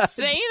 Don't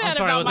say that I'm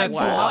sorry. about Was my that too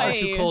hot or boy.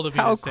 too cold of me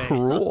How to say?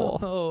 cruel.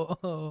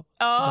 Oh,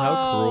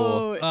 How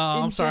cruel. Oh,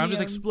 I'm sorry. I'm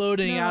just Ingenium.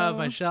 exploding out of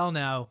my No. shell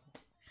now.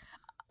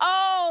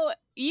 Oh,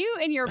 You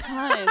and your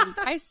puns.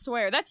 I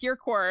swear, that's your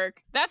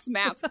quirk. That's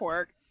Matt's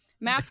quirk.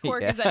 Matt's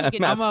quirk is that he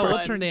can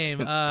what's her name?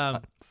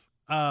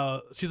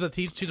 She's a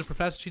she's a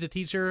professor. She's a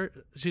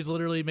teacher. She's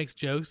literally makes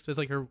jokes. It's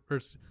like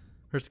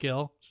her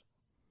skill.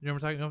 You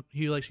remember talking about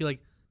she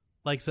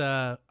likes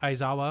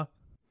Aizawa.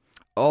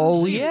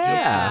 Oh She makes jokes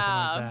and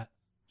something like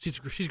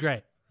that. She's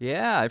great.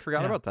 Yeah, I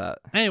forgot about that.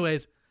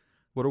 Anyways,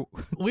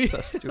 we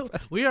so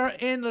stupid. We are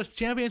in the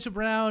championship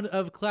round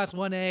of Class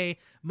 1A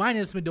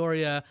minus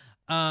Midoriya.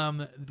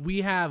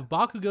 We have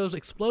Bakugo's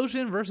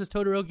explosion versus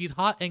Todoroki's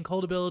hot and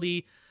cold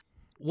ability.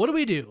 What do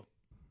we do?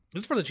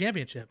 This is for the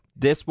championship.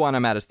 This one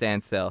I'm at a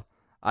standstill.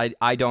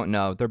 I don't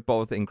know. They're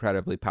both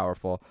incredibly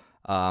powerful.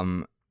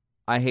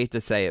 I hate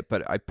to say it,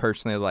 but I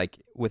personally,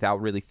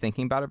 without really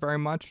thinking about it very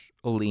much,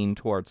 lean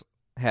towards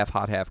half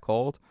hot, half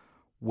cold.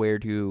 Where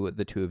do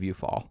the two of you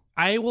fall?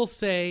 I will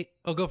say,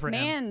 go for it.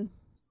 Man,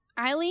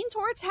 I lean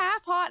towards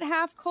half hot,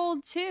 half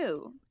cold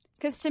too.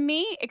 Because to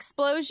me,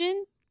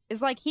 explosion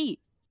is like heat.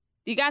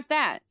 You got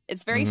that.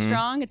 It's very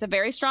strong. It's a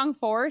very strong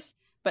force.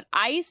 But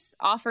ice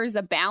offers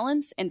a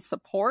balance and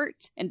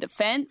support and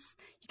defense.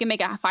 You can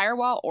make a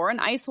firewall or an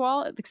ice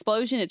wall.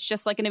 Explosion, it's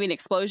just like going to be an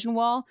explosion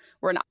wall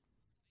or a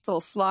little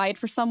slide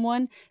for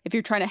someone. If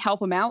you're trying to help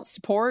them out,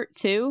 support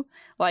too.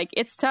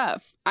 It's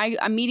tough. I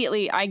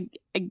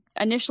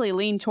initially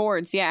lean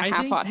towards,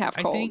 half hot, half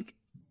cold. I think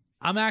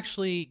I'm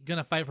actually going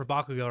to fight for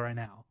Bakugo right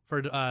now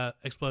for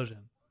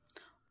explosion.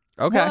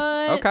 Okay.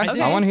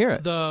 I want to hear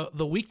it.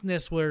 The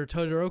weakness where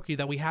Todoroki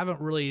that we haven't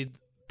really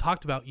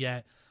talked about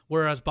yet,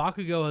 whereas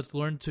Bakugo has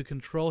learned to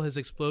control his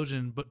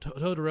explosion, but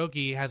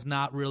Todoroki has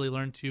not really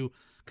learned to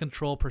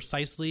control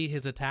precisely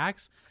his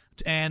attacks,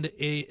 and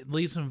it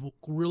leaves him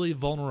really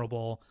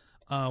vulnerable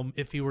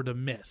if he were to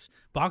miss.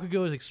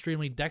 Bakugo is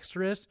extremely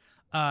dexterous.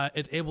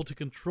 Is able to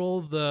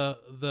control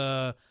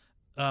the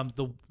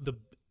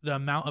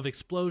amount of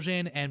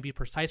explosion and be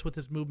precise with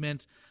his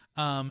movement,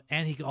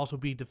 and he can also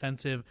be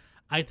defensive.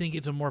 I think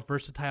it's a more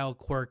versatile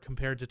quirk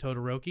compared to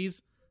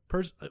Todoroki's.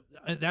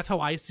 That's how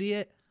I see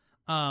it.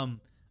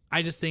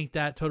 I just think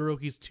that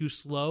Todoroki's too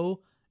slow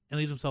and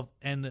leaves himself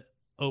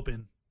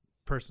open,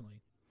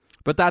 personally.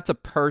 But that's a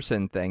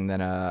person thing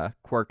than a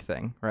quirk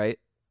thing, right?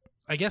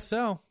 I guess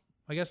so.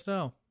 If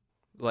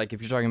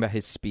you're talking about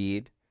his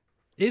speed.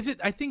 Is it?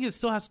 I think it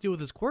still has to do with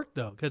his quirk,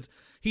 though, because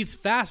he's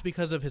fast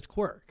because of his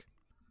quirk.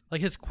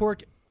 His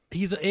quirk,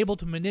 he's able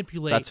to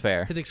manipulate that's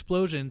fair. His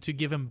explosion to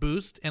give him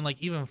boost and,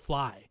 even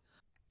fly.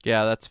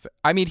 Yeah, that's fair.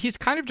 I mean, he's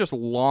kind of just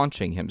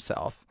launching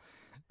himself.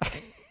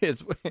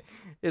 is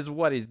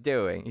what he's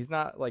doing. He's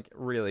not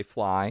really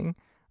flying,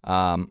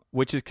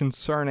 which is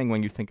concerning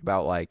when you think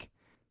about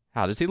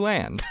how does he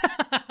land?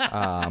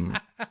 Oh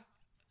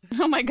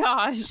my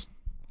gosh.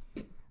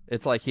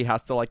 It's he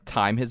has to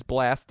time his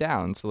blast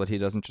down so that he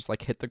doesn't just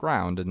hit the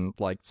ground and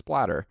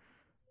splatter.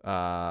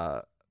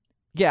 Yeah,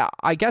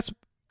 I guess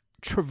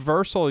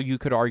traversal you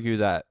could argue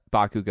that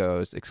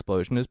Bakugo's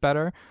explosion is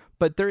better,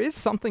 but there is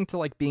something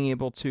to being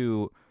able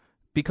to,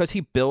 because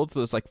he builds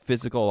those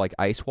physical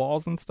ice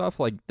walls and stuff,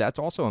 that's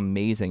also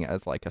amazing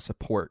as a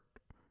support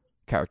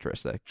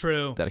characteristic.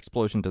 True. That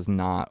explosion does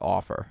not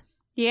offer.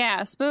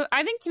 Yeah,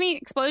 I think to me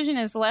explosion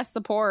is less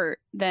support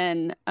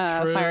than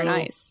fire and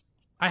ice.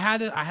 I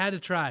had to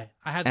try.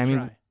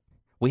 Try.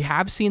 We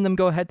have seen them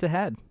go head to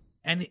head.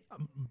 And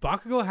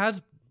Bakugo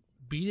has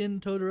beaten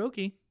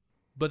Todoroki,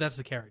 but that's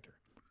the character.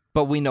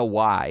 But we know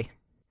why.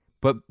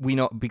 But we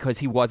know because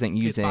he wasn't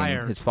using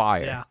his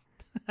fire.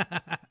 Yeah.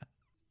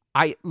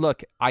 I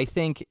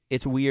think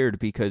it's weird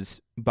because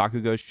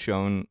Bakugo's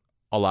shown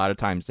a lot of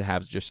times to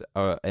have just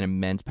an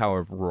immense power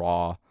of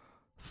raw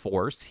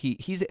force.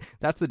 He's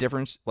that's the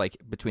difference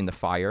between the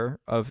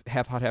fire of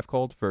half hot, half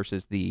cold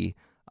versus the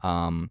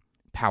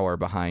power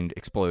behind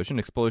explosion.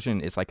 Explosion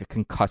is a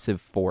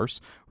concussive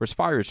force, whereas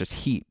fire is just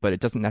heat, but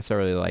it doesn't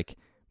necessarily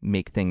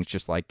make things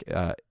just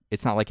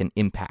it's not an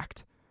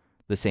impact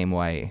the same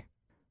way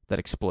that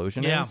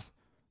explosion is.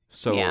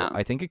 So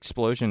I think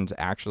explosion's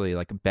actually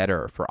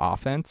better for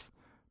offense,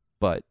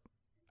 but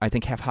I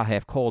think half hot,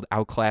 half cold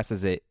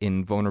outclasses it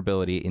in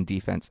vulnerability, in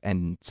defense,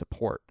 and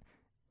support.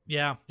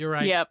 Yeah, you're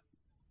right. Yep.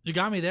 You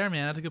got me there,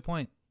 man. That's a good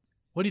point.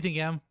 What do you think,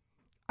 Em?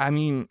 I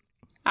mean,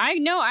 I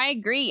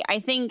agree. I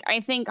think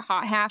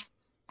half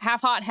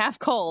hot, half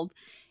cold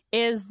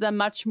is the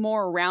much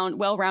more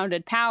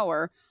well-rounded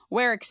power,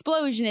 where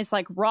explosion is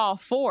raw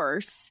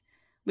force.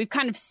 We've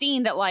kind of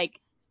seen that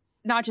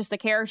not just the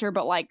character,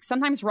 but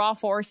sometimes raw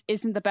force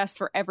isn't the best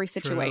for every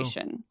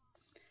situation. True.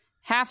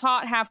 Half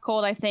hot, half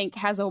cold, I think,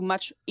 has a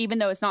much, even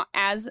though it's not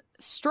as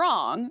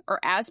strong or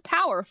as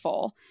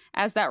powerful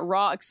as that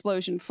raw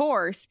explosion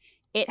force,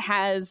 it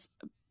has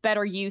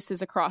better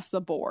uses across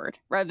the board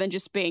rather than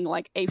just being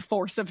a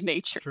force of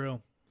nature.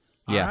 True.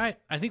 All right.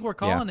 I think we're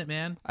calling it,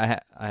 man. I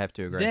have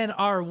to agree. Then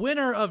our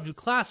winner of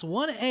Class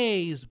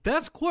 1A's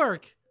Best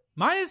Quirk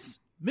minus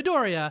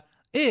Midoriya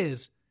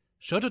is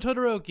Shoto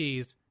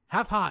Todoroki's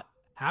Half Hot,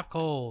 Half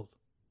Cold.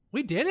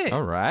 We did it.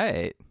 All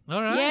right.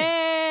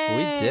 Yay!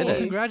 We did Well, it.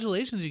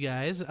 congratulations, you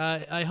guys.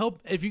 I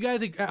hope if you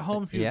guys at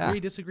home, if you agree,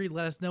 disagree,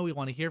 let us know. We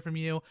want to hear from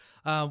you.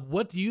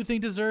 What do you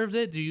think deserves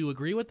it? Do you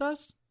agree with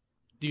us?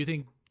 Do you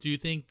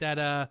think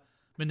that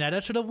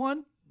Minetta should have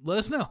won? Let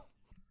us know.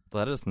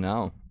 Let us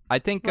know. I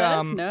think. Let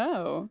us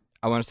know.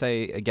 I want to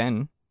say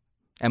again,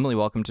 Emily,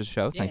 welcome to the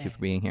show. Thank you for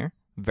being here.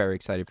 Very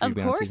excited for you to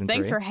be on season 3. Of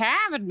course. Thanks for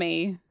having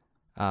me.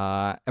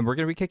 And we're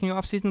going to be kicking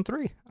off season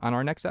 3 on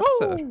our next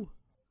episode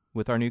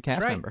with our new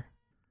cast member.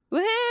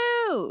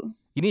 Woohoo!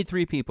 You need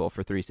 3 people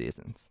for 3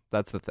 seasons.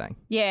 That's the thing.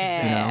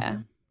 Yeah.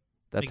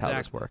 That's how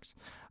this works.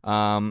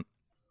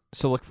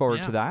 So look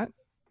forward to that.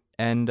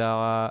 And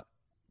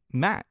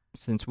Matt,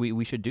 since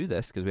we should do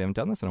this because we haven't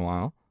done this in a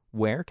while,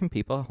 where can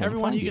people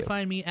Everyone, find you can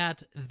find me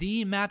at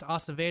the Matt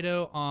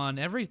Acevedo on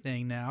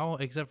everything now,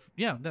 except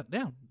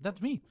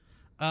that's me.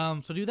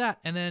 So do that,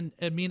 and then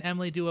me and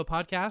Emily do a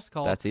podcast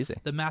called That's easy.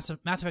 The Mass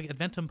Effect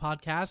Adventum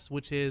podcast,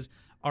 which is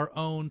our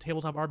own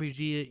tabletop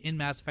RPG in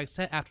Mass Effect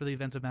set after the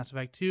events of Mass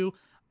Effect 2.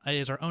 It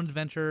is our own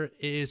adventure.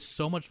 It is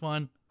so much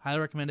fun. Highly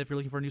recommend it if you're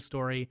looking for a new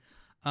story.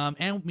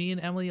 And me and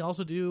Emily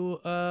also do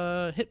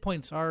Hit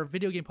Points, our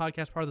video game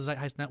podcast, part of the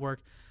Zeitgeist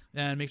Network.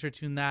 And make sure to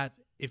tune that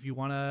if you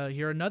want to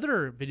hear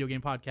another video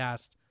game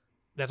podcast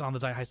that's on the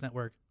Zeitgeist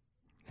Network.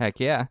 Heck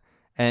yeah.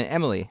 And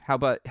Emily, how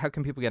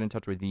can people get in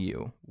touch with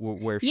you?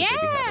 Where should they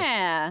be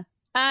headed?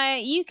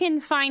 You can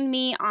find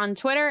me on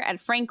Twitter at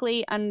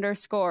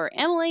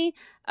frankly_Emily.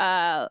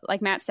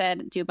 Like Matt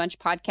said, do a bunch of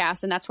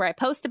podcasts, and that's where I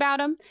post about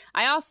them.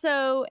 I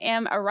also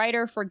am a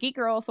writer for Geek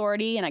Girl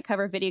Authority, and I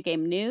cover video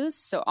game news.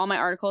 So all my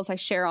articles I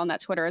share on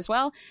that Twitter as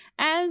well,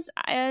 as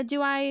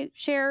do I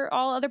share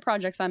all other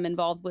projects I'm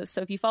involved with.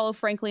 So if you follow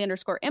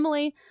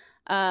frankly_Emily,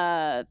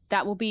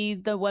 that will be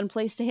the one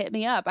place to hit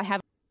me up. I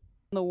have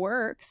in the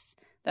works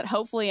that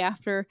hopefully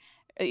after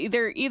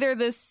either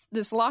this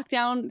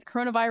lockdown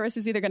coronavirus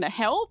is either going to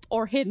help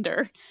or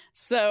hinder.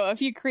 So a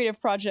few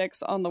creative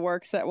projects on the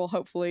works that will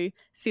hopefully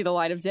see the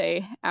light of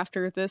day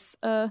after this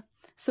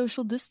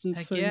social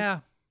distancing.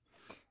 Heck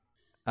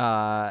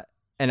yeah.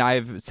 And I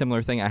have a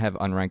similar thing. I have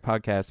Unranked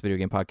Podcast, video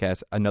game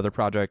podcast, another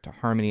project,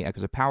 Harmony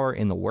Echoes of Power,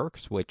 in the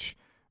works, which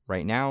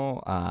right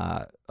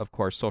now, of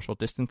course, social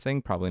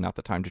distancing, probably not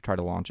the time to try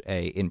to launch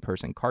a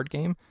in-person card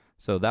game.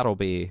 So there'll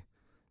be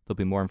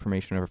more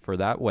information for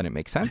that when it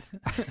makes sense.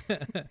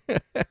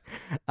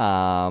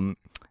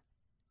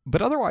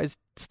 But otherwise,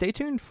 stay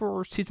tuned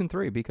for season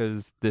 3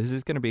 because this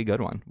is going to be a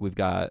good one. We've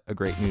got a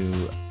great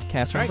new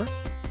cast member,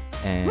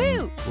 and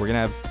we're going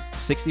to have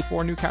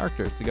 64 new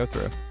characters to go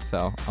through.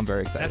 So I'm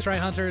very excited. That's right,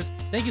 Hunters.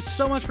 Thank you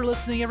so much for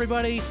listening,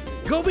 everybody.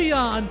 Go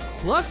Beyond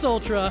plus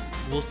Ultra.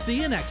 We'll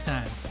see you next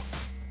time.